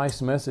these nice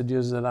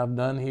messages that I've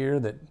done here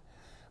that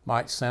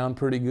might sound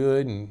pretty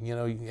good, and you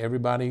know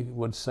everybody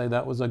would say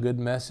that was a good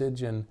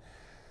message, and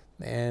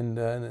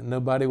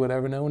nobody would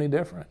ever know any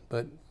different.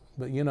 But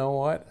you know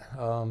what?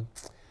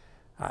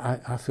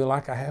 I feel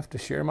like I have to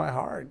share my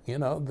heart. You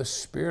know, the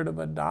spirit of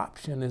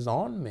adoption is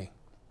on me.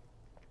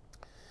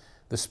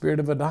 The spirit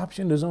of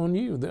adoption is on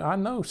you. I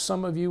know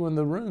some of you in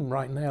the room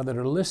right now that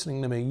are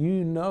listening to me,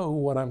 you know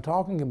what I'm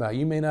talking about.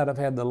 You may not have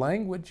had the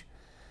language.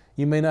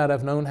 You may not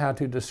have known how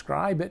to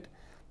describe it.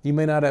 You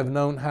may not have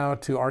known how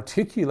to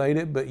articulate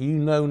it, but you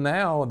know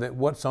now that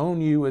what's on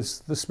you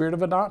is the spirit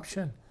of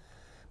adoption,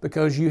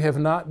 because you have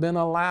not been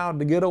allowed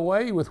to get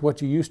away with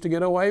what you used to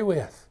get away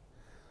with.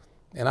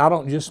 And I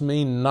don't just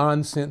mean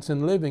nonsense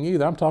in living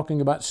either. I'm talking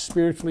about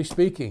spiritually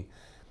speaking.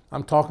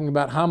 I'm talking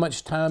about how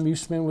much time you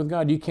spend with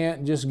God. You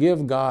can't just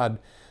give God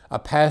a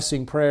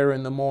passing prayer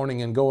in the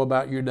morning and go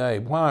about your day.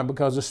 Why?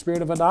 Because the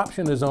spirit of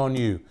adoption is on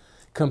you,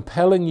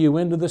 compelling you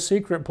into the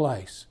secret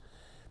place,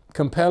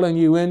 compelling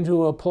you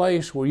into a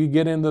place where you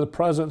get into the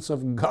presence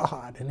of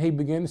God, and He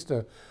begins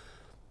to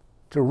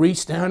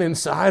reach down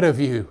inside of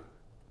you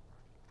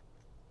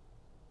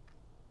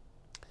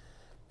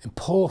and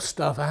pull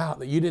stuff out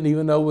that you didn't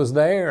even know was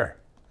there,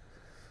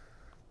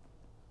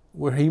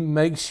 where He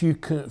makes you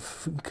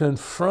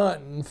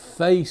confront and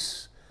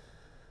face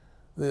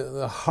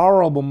the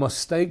horrible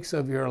mistakes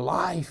of your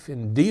life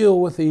and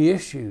deal with the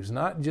issues,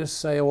 not just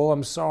say, oh,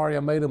 I'm sorry, I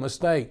made a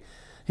mistake.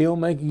 He'll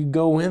make you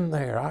go in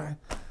there. I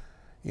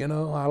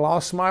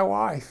lost my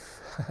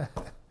wife.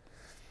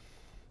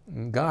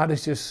 And God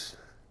has just,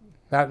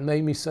 that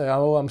made me say,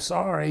 oh, I'm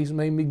sorry. He's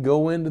made me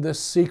go into this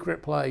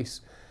secret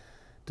place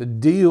to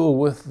deal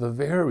with the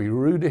very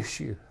root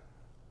issue.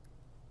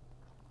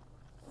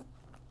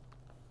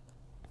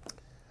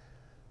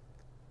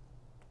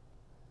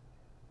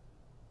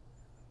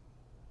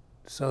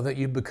 So that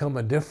you become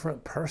a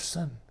different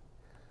person.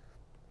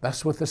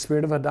 That's what the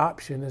spirit of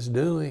adoption is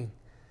doing.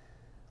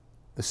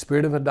 The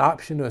spirit of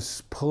adoption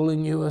is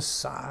pulling you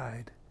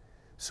aside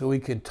so He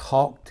can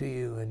talk to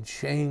you and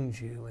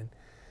change you. And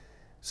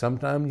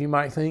sometimes you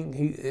might think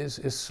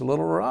it's a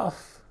little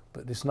rough,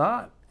 but it's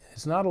not.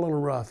 It's not a little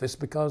rough. It's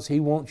because He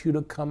wants you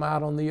to come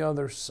out on the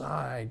other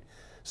side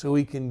so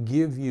He can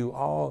give you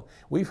all.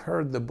 We've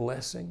heard the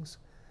blessings.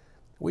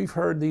 We've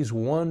heard these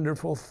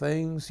wonderful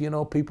things. You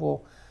know,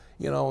 people,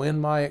 in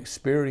my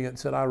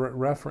experience that I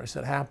referenced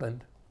that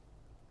happened,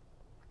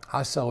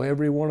 I saw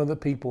every one of the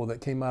people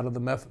that came out of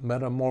the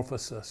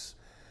Metamorphosis.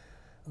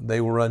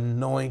 They were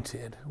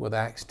anointed with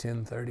Acts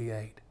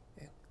 10:38.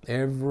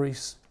 Every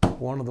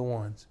one of the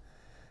ones,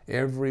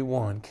 every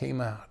one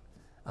came out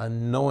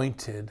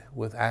anointed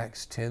with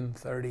Acts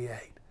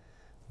 10:38.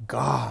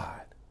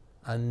 God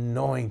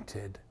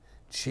anointed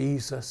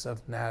Jesus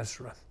of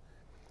Nazareth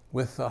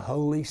with the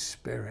Holy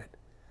Spirit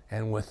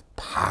and with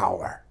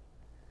power.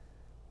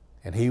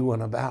 And He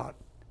went about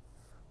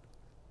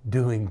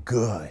doing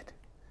good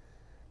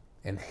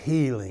and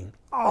healing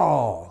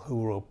all who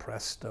were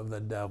oppressed of the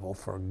devil,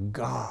 for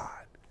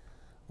God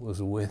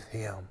was with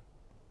Him.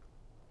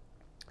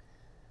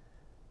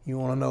 You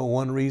want to know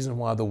one reason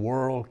why the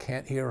world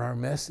can't hear our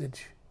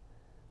message?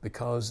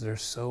 Because they're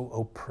so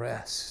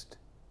oppressed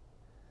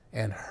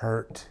and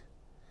hurt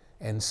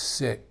and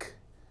sick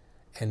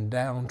and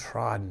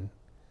downtrodden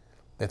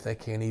that they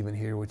can't even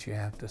hear what you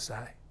have to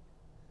say.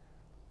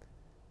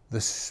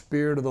 The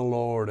Spirit of the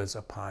Lord is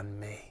upon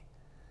me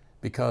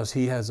because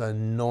He has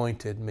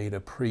anointed me to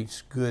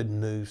preach good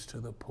news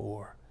to the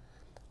poor,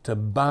 to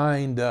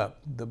bind up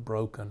the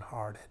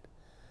brokenhearted,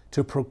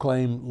 to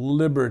proclaim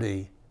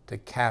liberty to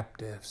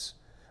captives,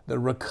 the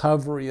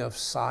recovery of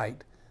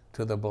sight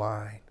to the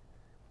blind,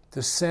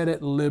 to set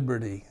at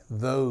liberty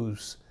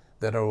those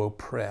that are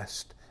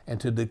oppressed, and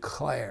to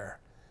declare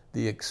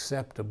the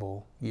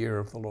acceptable year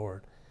of the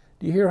Lord.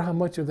 Do you hear how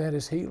much of that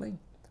is healing?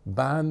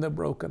 Bind the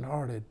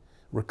brokenhearted,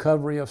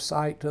 recovery of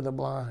sight to the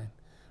blind,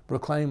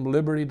 proclaim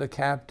liberty to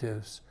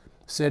captives,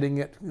 setting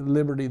at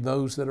liberty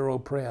those that are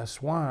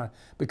oppressed. Why?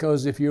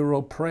 Because if you're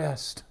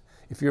oppressed,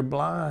 if you're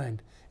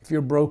blind, if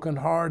you're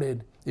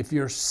brokenhearted, if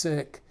you're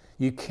sick,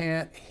 you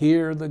can't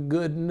hear the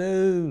good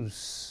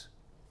news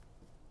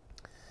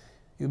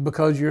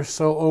because you're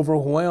so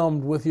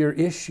overwhelmed with your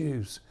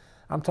issues.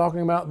 I'm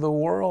talking about the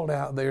world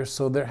out there,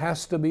 so there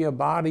has to be a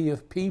body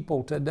of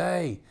people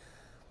today.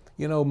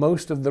 You know,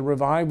 most of the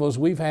revivals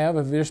we've had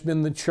have just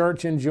been the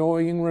church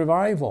enjoying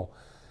revival.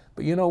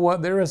 But you know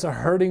what? There is a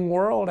hurting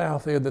world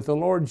out there that the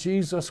Lord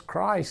Jesus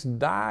Christ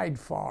died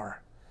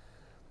for.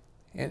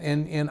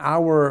 And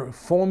our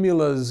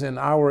formulas and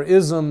our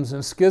isms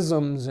and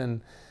schisms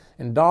and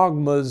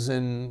dogmas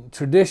and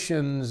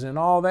traditions and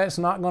all that's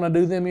not going to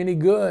do them any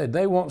good.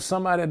 They want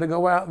somebody to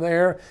go out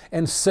there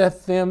and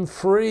set them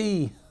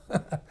free.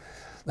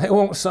 They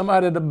want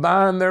somebody to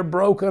bind their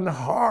broken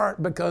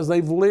heart because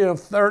they've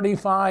lived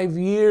 35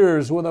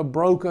 years with a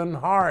broken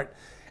heart.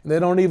 They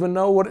don't even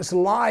know what it's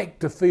like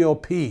to feel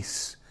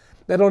peace.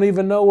 They don't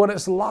even know what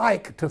it's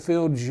like to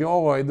feel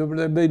joy.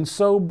 They've been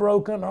so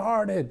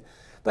brokenhearted.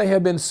 They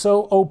have been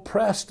so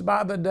oppressed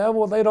by the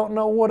devil, they don't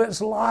know what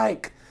it's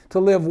like to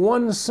live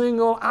one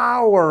single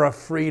hour of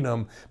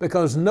freedom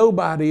because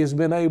nobody has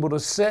been able to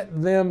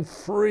set them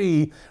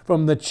free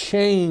from the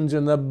chains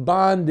and the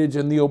bondage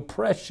and the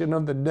oppression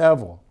of the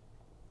devil.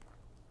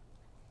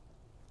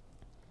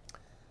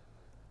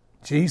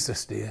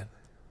 Jesus did.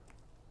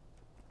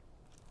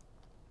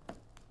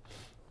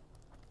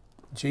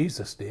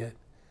 Jesus did.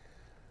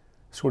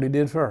 That's what He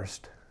did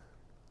first.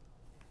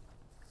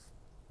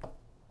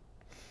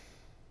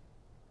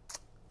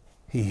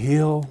 He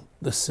healed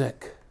the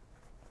sick.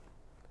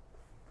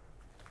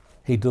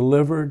 He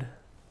delivered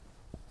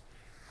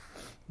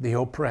the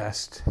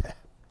oppressed.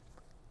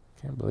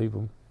 Can't believe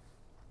him.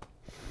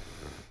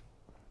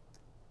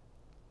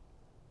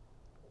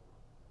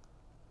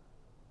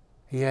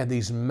 He had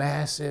these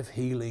massive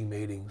healing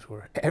meetings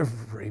where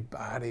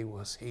everybody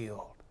was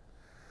healed.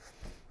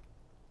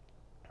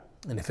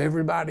 And if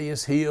everybody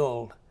is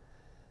healed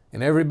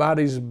and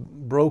everybody's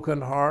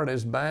broken heart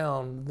is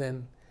bound,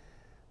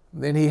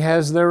 then He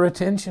has their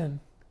attention.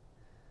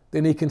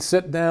 Then He can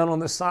sit down on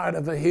the side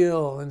of a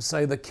hill and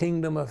say, the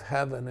kingdom of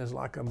heaven is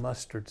like a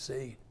mustard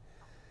seed.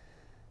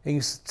 He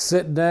can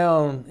sit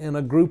down in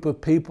a group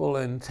of people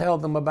and tell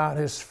them about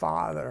His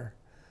Father.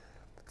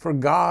 For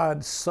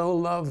God so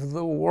loved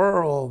the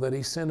world that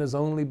He sent His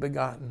only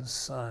begotten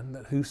Son,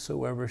 that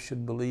whosoever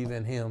should believe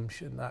in Him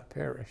should not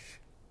perish,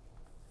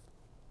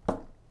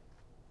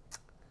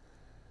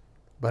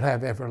 but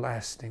have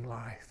everlasting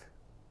life.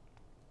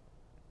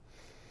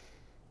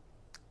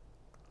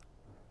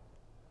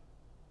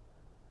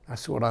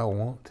 That's what I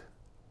want.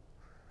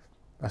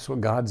 That's what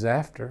God's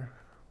after.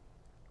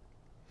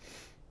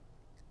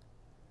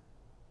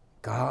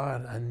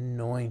 God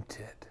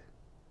anointed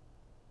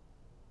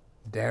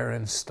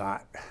Darren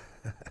Stott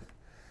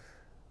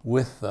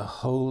with the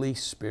Holy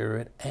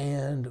Spirit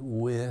and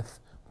with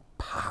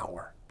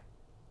power.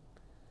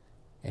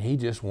 And he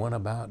just went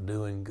about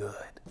doing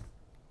good,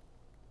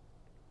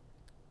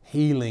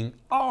 healing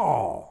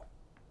all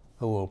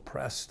who were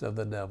oppressed of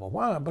the devil.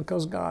 Why?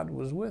 Because God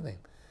was with him.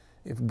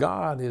 If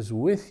God is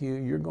with you,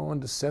 you're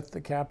going to set the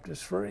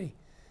captives free.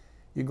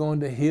 You're going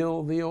to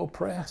heal the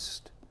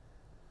oppressed.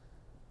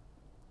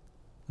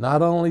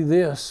 Not only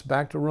this,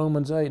 back to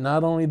Romans 8,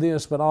 not only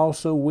this, but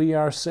also we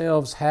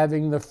ourselves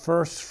having the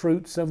first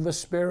fruits of the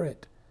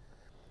Spirit.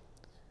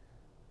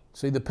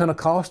 See, the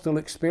Pentecostal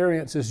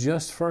experience is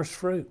just first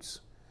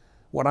fruits.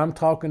 What I'm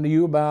talking to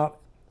you about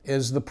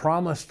is the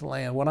promised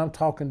land. What I'm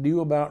talking to you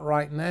about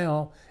right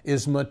now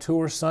is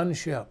mature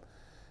sonship.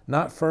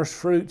 Not first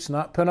fruits,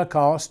 not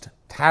Pentecost,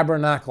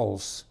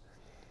 tabernacles.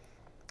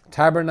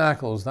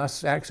 Tabernacles,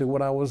 that's actually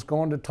what I was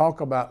going to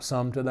talk about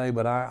some today,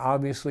 but I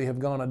obviously have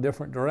gone a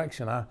different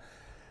direction. I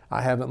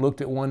haven't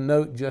looked at one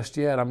note just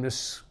yet. I'm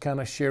just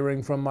kind of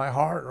sharing from my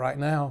heart right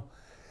now.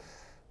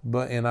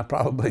 And I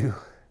probably,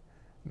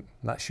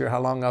 not sure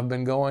how long I've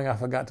been going. I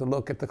forgot to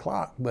look at the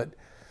clock, but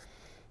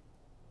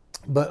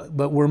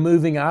we're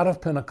moving out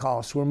of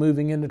Pentecost. We're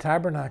moving into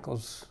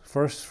tabernacles.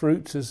 First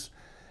fruits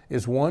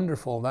is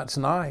wonderful. That's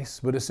nice,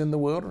 but it's in the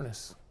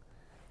wilderness.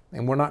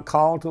 And we're not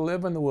called to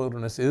live in the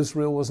wilderness.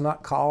 Israel was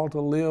not called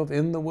to live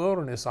in the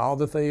wilderness. All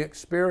that they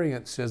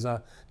experienced as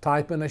a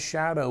type and a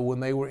shadow when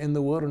they were in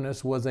the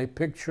wilderness was a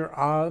picture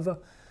of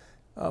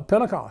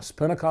Pentecost.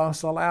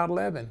 Pentecost allowed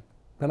leaven.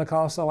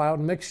 Pentecost allowed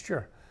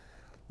mixture.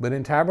 But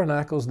in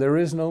tabernacles, there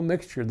is no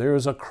mixture. There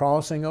is a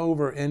crossing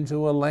over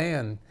into a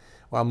land,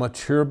 a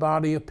mature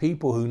body of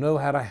people who know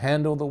how to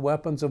handle the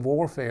weapons of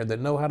warfare, that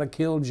know how to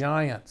kill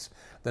giants,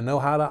 that know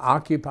how to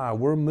occupy.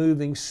 We're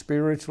moving,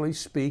 spiritually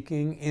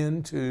speaking,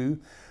 into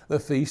the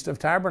Feast of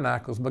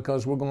Tabernacles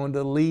because we're going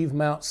to leave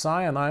Mount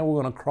Sinai.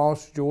 We're going to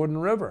cross Jordan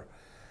River.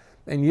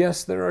 And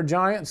yes, there are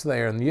giants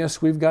there. And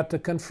yes, we've got to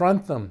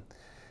confront them.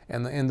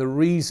 And the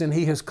reason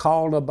He has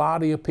called a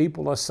body of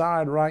people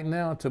aside right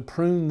now to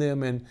prune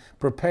them and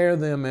prepare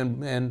them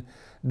and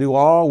do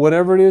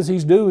whatever it is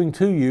He's doing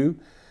to you.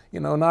 You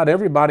know, not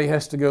everybody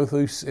has to go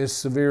through as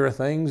severe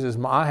things as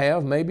I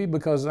have, maybe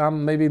because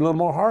I'm maybe a little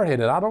more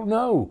hard-headed. I don't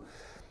know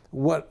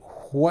what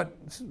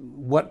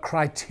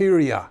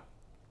criteria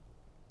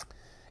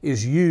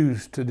is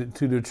used to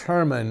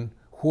determine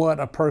what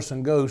a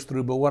person goes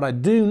through. But what I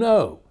do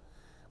know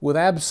with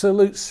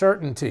absolute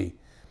certainty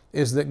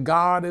is that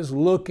God is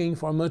looking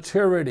for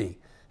maturity.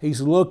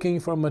 He's looking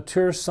for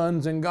mature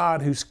sons in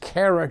God whose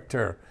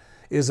character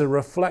is a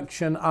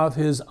reflection of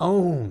His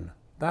own.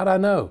 That I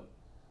know.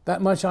 That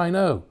much I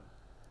know.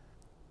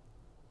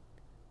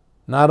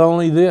 Not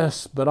only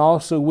this, but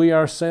also we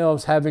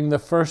ourselves, having the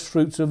first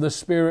fruits of the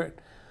Spirit,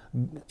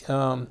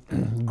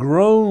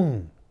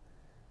 groan.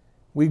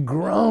 We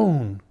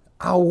groan.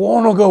 I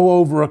want to go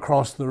over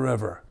across the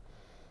river.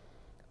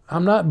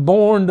 I'm not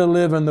born to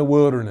live in the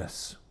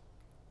wilderness.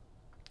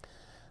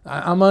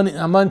 I'm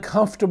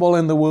uncomfortable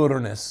in the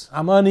wilderness.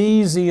 I'm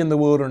uneasy in the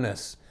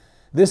wilderness.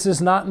 This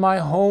is not my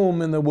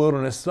home in the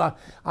wilderness.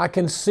 I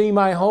can see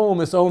my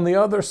home. It's on the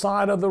other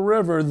side of the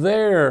river.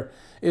 There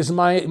is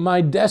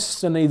my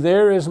destiny.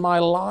 There is my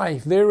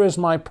life. There is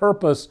my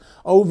purpose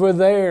over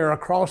there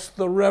across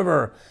the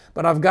river.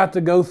 But I've got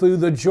to go through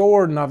the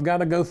Jordan. I've got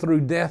to go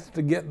through death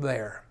to get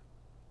there.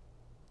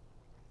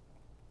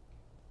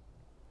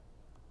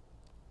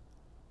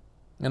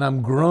 And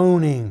I'm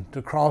groaning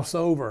to cross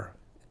over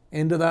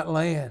into that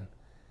land.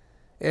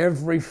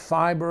 Every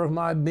fiber of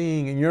my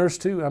being, and yours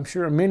too, I'm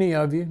sure many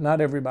of you,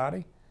 not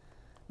everybody.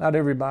 Not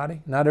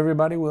everybody. Not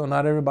everybody will.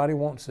 Not everybody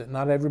wants it.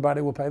 Not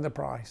everybody will pay the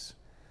price.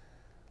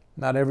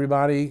 Not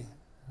everybody.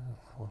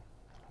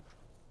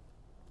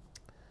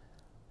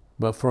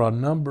 But for a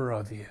number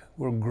of you,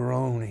 we're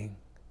groaning.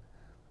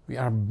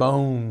 Our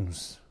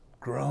bones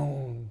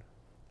groan.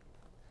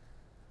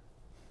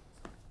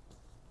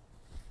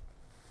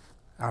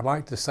 I'd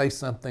like to say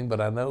something, but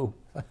I know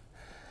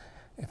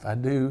if I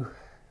do,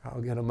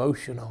 I'll get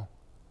emotional.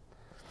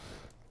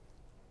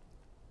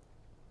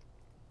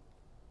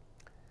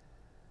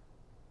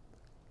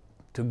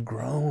 To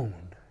groan.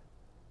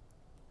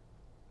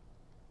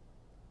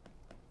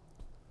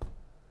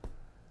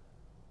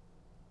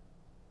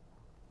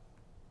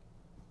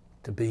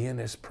 To be in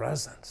His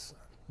presence,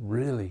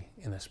 really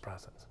in His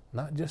presence.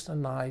 Not just a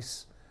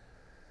nice,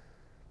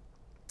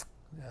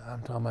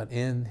 I'm talking about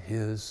in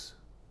His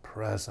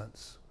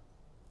presence,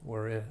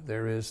 where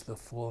there is the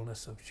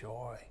fullness of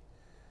joy.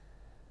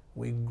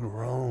 We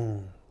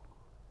groan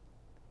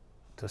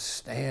to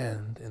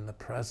stand in the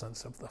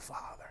presence of the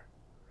Father.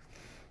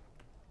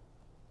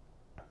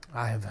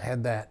 I have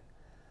had that.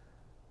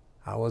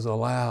 I was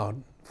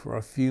allowed for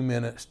a few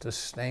minutes to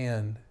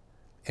stand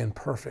in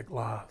perfect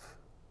love,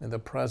 in the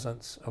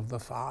presence of the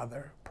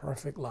Father,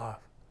 perfect love.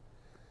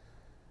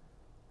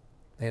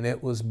 And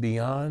it was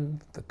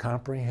beyond the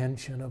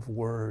comprehension of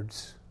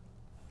words.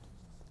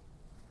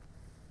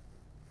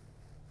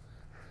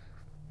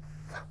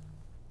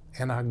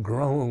 And I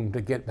groaned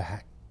to get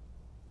back.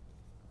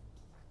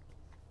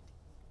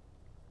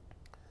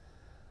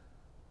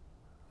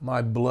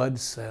 My blood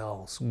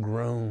cells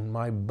groan,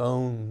 my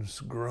bones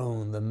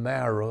groan, the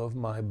marrow of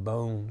my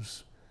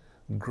bones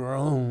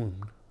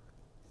groan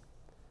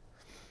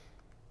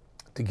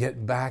to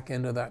get back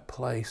into that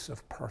place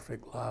of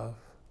perfect love.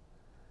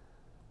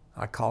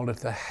 I called it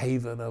the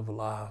haven of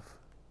love.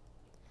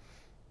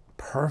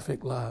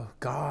 Perfect love.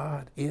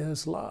 God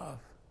is love.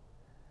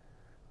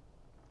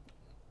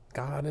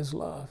 God is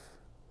love.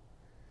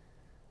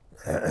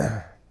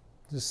 It's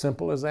as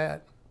simple as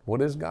that.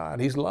 What is God?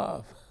 He's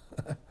love.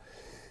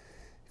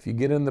 If you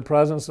get in the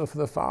presence of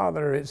the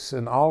Father, it's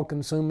an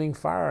all-consuming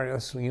fire.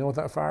 You know what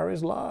that fire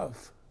is?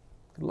 Love.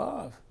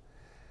 Love.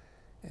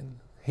 And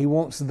He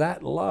wants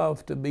that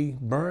love to be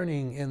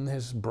burning in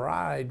His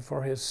bride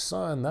for His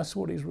Son. That's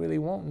what He's really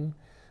wanting.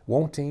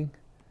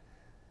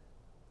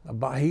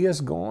 He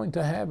is going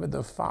to have it.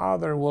 The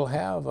Father will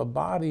have a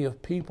body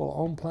of people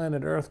on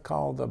planet Earth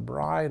called the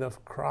bride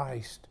of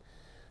Christ,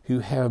 who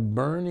have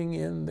burning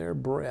in their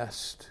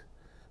breast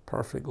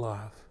perfect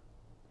love,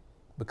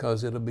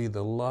 because it'll be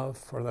the love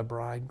for the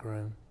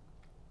bridegroom.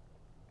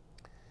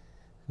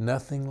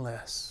 Nothing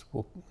less.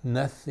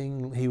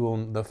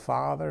 The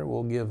Father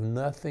will give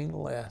nothing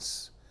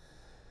less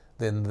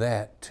than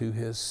that to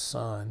His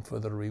Son for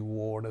the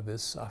reward of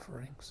His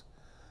sufferings.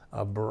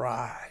 a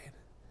bride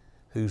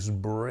whose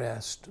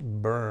breast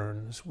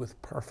burns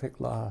with perfect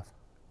love.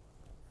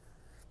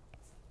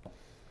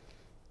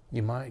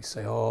 You might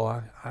say,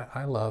 oh,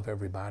 I love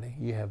everybody.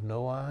 You have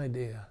no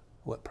idea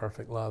what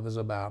perfect love is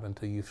about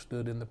until you've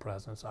stood in the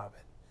presence of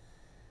it.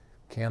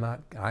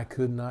 I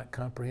could not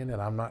comprehend it.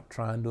 I'm not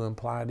trying to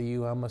imply to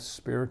you I'm a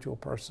spiritual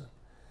person,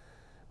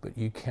 but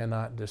you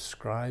cannot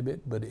describe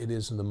it. But it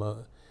is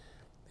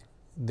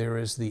there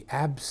is the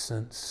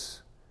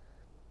absence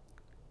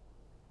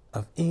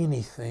of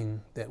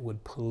anything that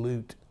would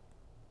pollute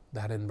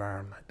that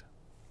environment.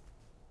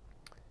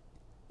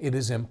 It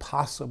is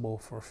impossible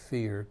for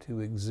fear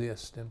to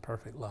exist in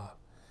perfect love.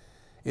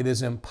 It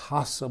is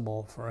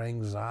impossible for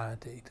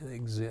anxiety to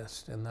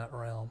exist in that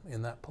realm,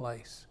 in that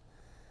place.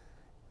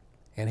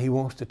 And He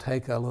wants to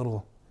take a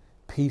little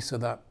piece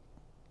of that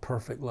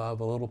perfect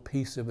love, a little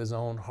piece of His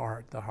own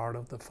heart, the heart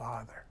of the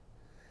Father.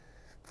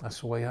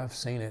 That's the way I've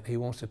seen it. He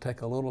wants to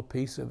take a little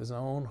piece of His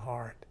own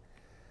heart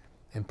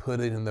and put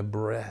it in the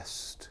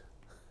breast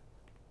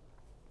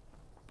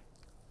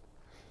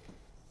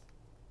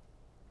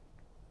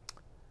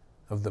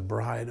of the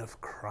bride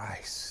of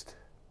Christ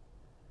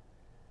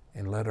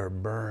and let her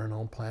burn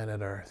on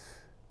planet Earth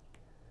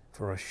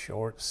for a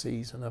short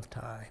season of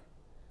time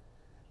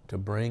to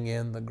bring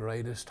in the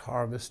greatest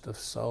harvest of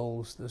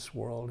souls this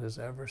world has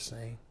ever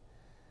seen.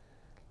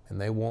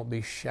 And they won't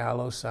be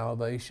shallow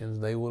salvations.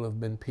 They will have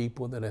been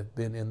people that have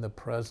been in the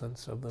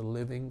presence of the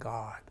living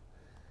God.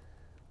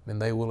 And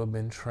they will have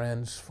been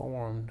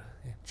transformed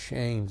and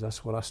changed.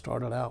 That's what I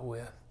started out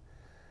with.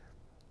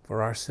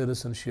 For our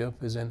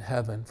citizenship is in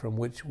heaven, from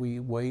which we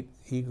wait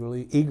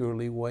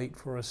eagerly wait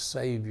for a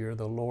Savior,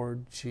 the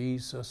Lord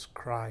Jesus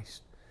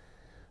Christ,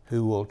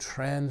 who will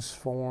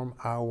transform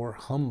our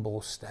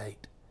humble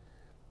state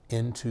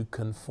into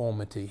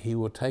conformity. He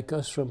will take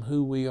us from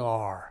who we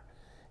are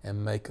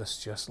and make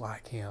us just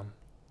like Him.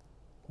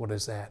 What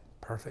is that?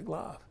 Perfect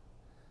love.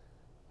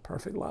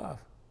 Perfect love.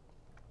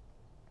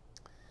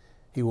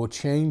 He will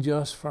change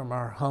us from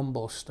our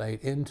humble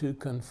state into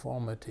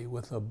conformity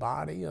with the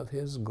body of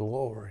His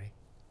glory.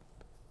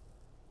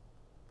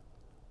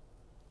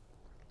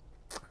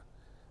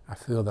 I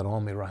feel that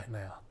on me right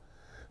now.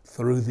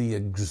 Through the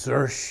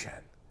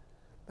exertion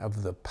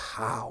of the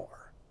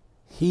power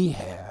He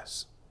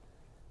has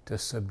to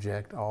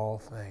subject all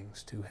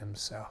things to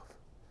Himself.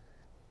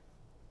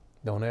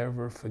 Don't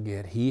ever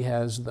forget, He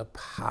has the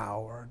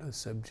power to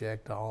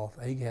subject all.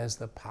 He has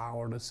the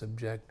power to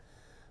subject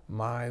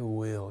my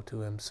will to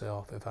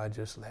Himself if I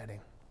just let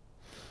Him.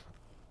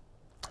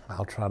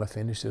 I'll try to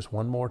finish this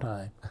one more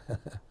time.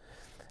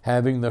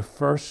 Having the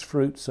first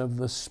fruits of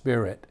the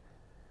Spirit,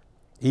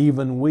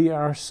 even we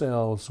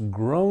ourselves,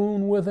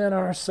 groan within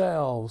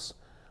ourselves,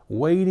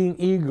 waiting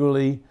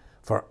eagerly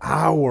for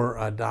our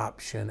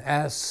adoption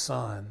as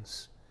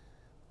sons,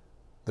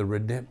 the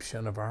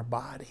redemption of our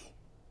body.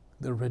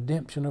 The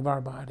redemption of our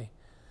body.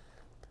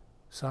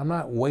 So I'm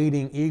not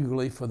waiting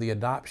eagerly for the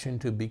adoption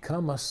to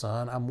become a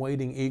son. I'm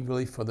waiting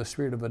eagerly for the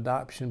Spirit of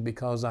adoption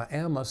because I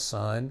am a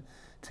son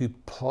to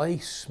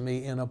place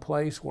me in a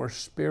place where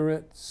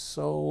spirit,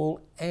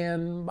 soul,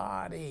 and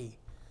body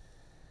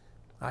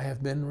I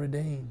have been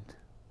redeemed.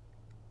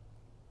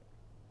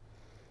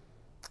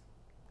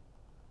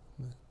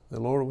 The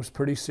Lord was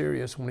pretty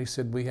serious when He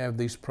said we have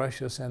these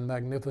precious and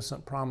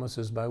magnificent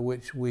promises by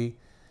which we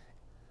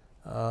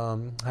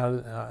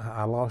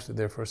I lost it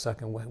there for a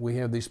second. We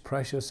have these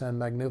precious and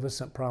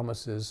magnificent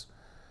promises.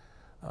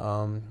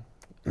 1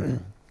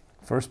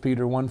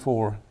 Peter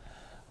 1:4.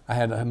 I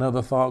had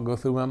another thought go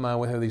through my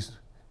mind. We have these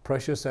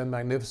precious and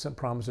magnificent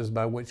promises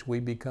by which we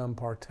become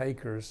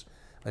partakers.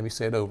 Let me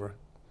say it over.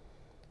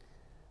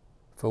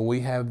 For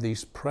we have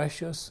these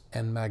precious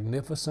and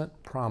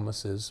magnificent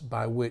promises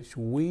by which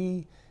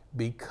we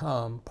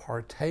become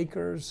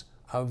partakers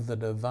of the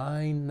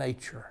divine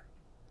nature.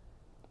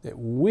 That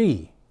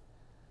we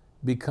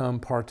become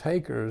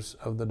partakers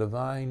of the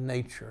divine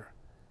nature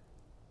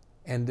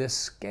and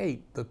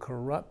escape the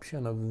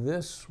corruption of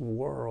this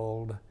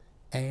world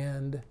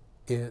and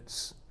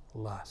its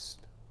lust.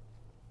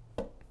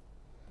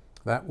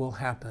 That will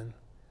happen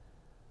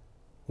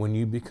when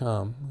you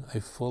become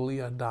a fully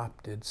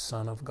adopted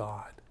son of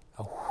God,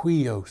 a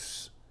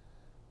huios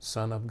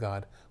son of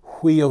God.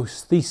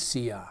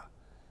 Huiosthesia,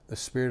 the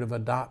Spirit of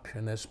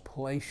adoption has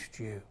placed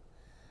you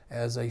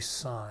as a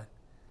son.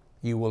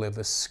 You will have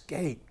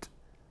escaped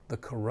the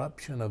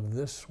corruption of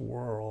this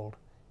world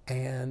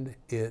and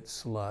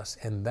its lust.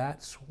 And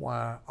that's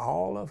why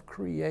all of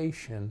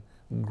creation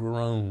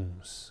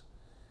groans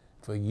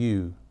for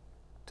you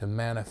to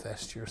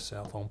manifest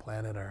yourself on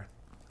planet Earth.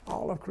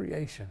 All of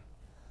creation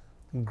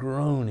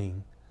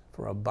groaning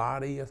for a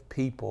body of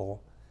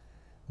people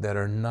that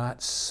are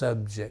not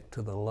subject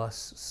to the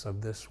lusts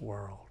of this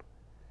world.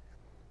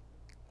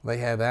 They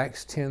have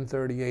Acts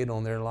 10:38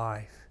 on their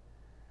life,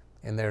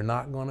 and they're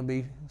not going to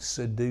be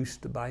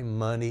seduced by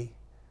money.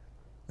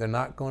 They're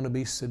not going to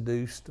be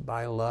seduced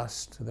by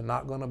lust. They're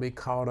not going to be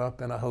caught up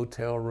in a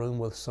hotel room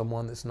with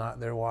someone that's not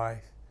their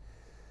wife.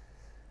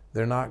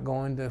 They're not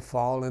going to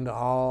fall into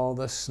all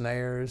the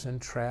snares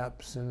and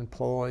traps and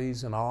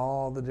ploys and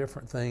all the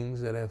different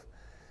things that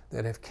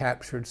have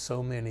captured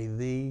so many.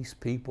 These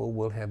people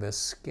will have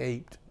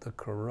escaped the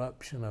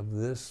corruption of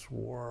this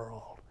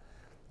world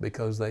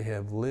because they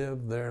have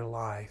lived their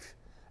life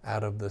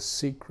out of the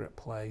secret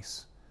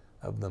place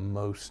of the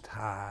Most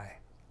High,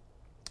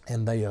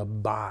 and they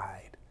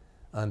abide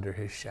under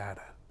His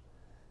shadow.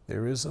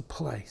 There is a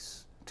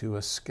place to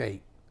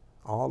escape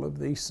all of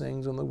these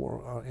things in the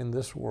world, in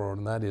this world,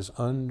 and that is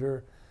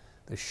under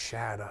the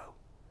shadow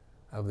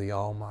of the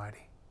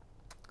Almighty.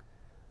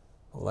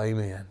 Well,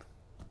 amen.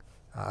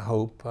 I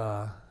hope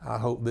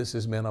this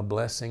has been a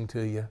blessing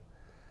to you.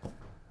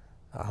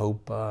 I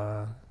hope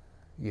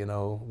we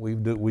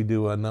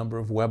do a number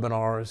of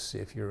webinars.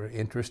 If you're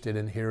interested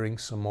in hearing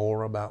some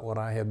more about what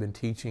I have been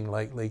teaching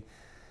lately,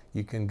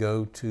 you can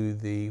go to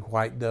the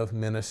White Dove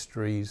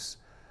Ministries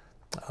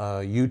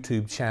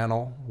YouTube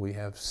channel. We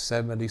have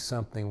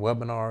 70-something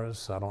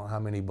webinars. I don't know how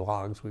many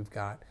blogs we've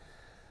got.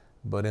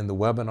 But in the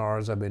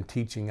webinars, I've been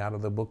teaching out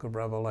of the book of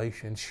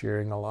Revelation,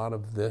 sharing a lot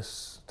of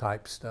this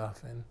type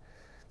stuff. And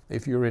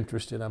if you're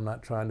interested, I'm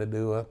not trying to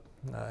do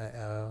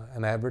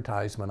an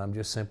advertisement. I'm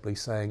just simply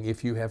saying,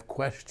 if you have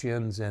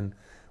questions and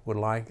would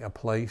like a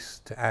place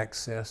to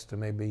access to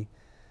maybe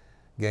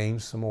gain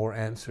some more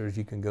answers,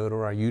 you can go to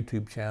our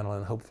YouTube channel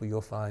and hopefully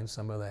you'll find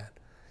some of that.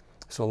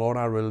 So Lord,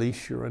 I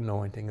release your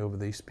anointing over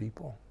these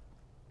people.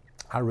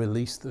 I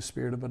release the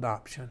spirit of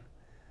adoption.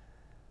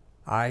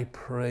 I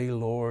pray,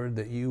 Lord,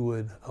 that you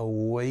would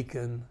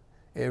awaken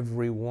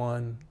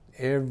everyone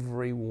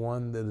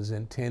that is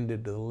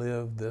intended to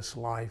live this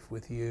life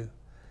with you.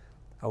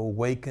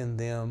 Awaken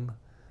them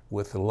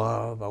with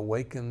love.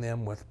 Awaken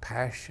them with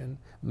passion.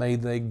 May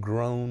they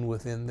groan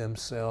within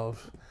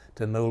themselves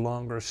to no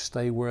longer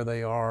stay where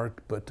they are,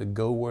 but to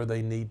go where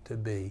they need to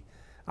be.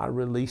 I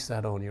release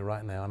that on you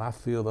right now, and I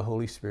feel the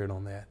Holy Spirit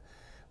on that.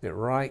 That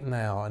right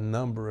now, a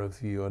number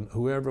of you, and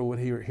whoever would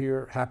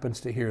hear happens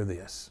to hear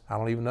this, I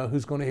don't even know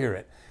who's going to hear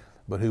it,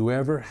 but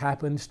whoever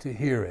happens to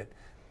hear it,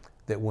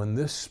 that when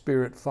this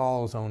Spirit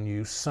falls on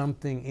you,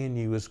 something in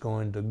you is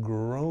going to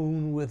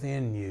groan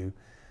within you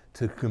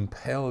to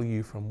compel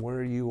you from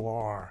where you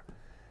are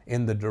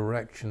in the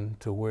direction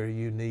to where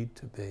you need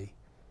to be.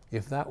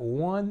 If that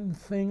one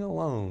thing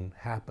alone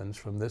happens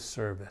from this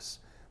service,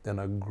 then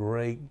a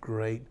great,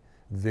 great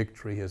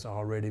victory has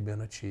already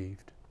been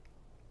achieved.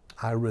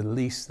 I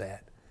release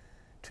that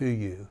to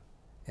you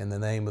in the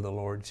name of the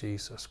Lord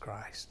Jesus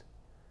Christ.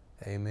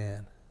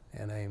 Amen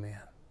and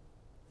amen.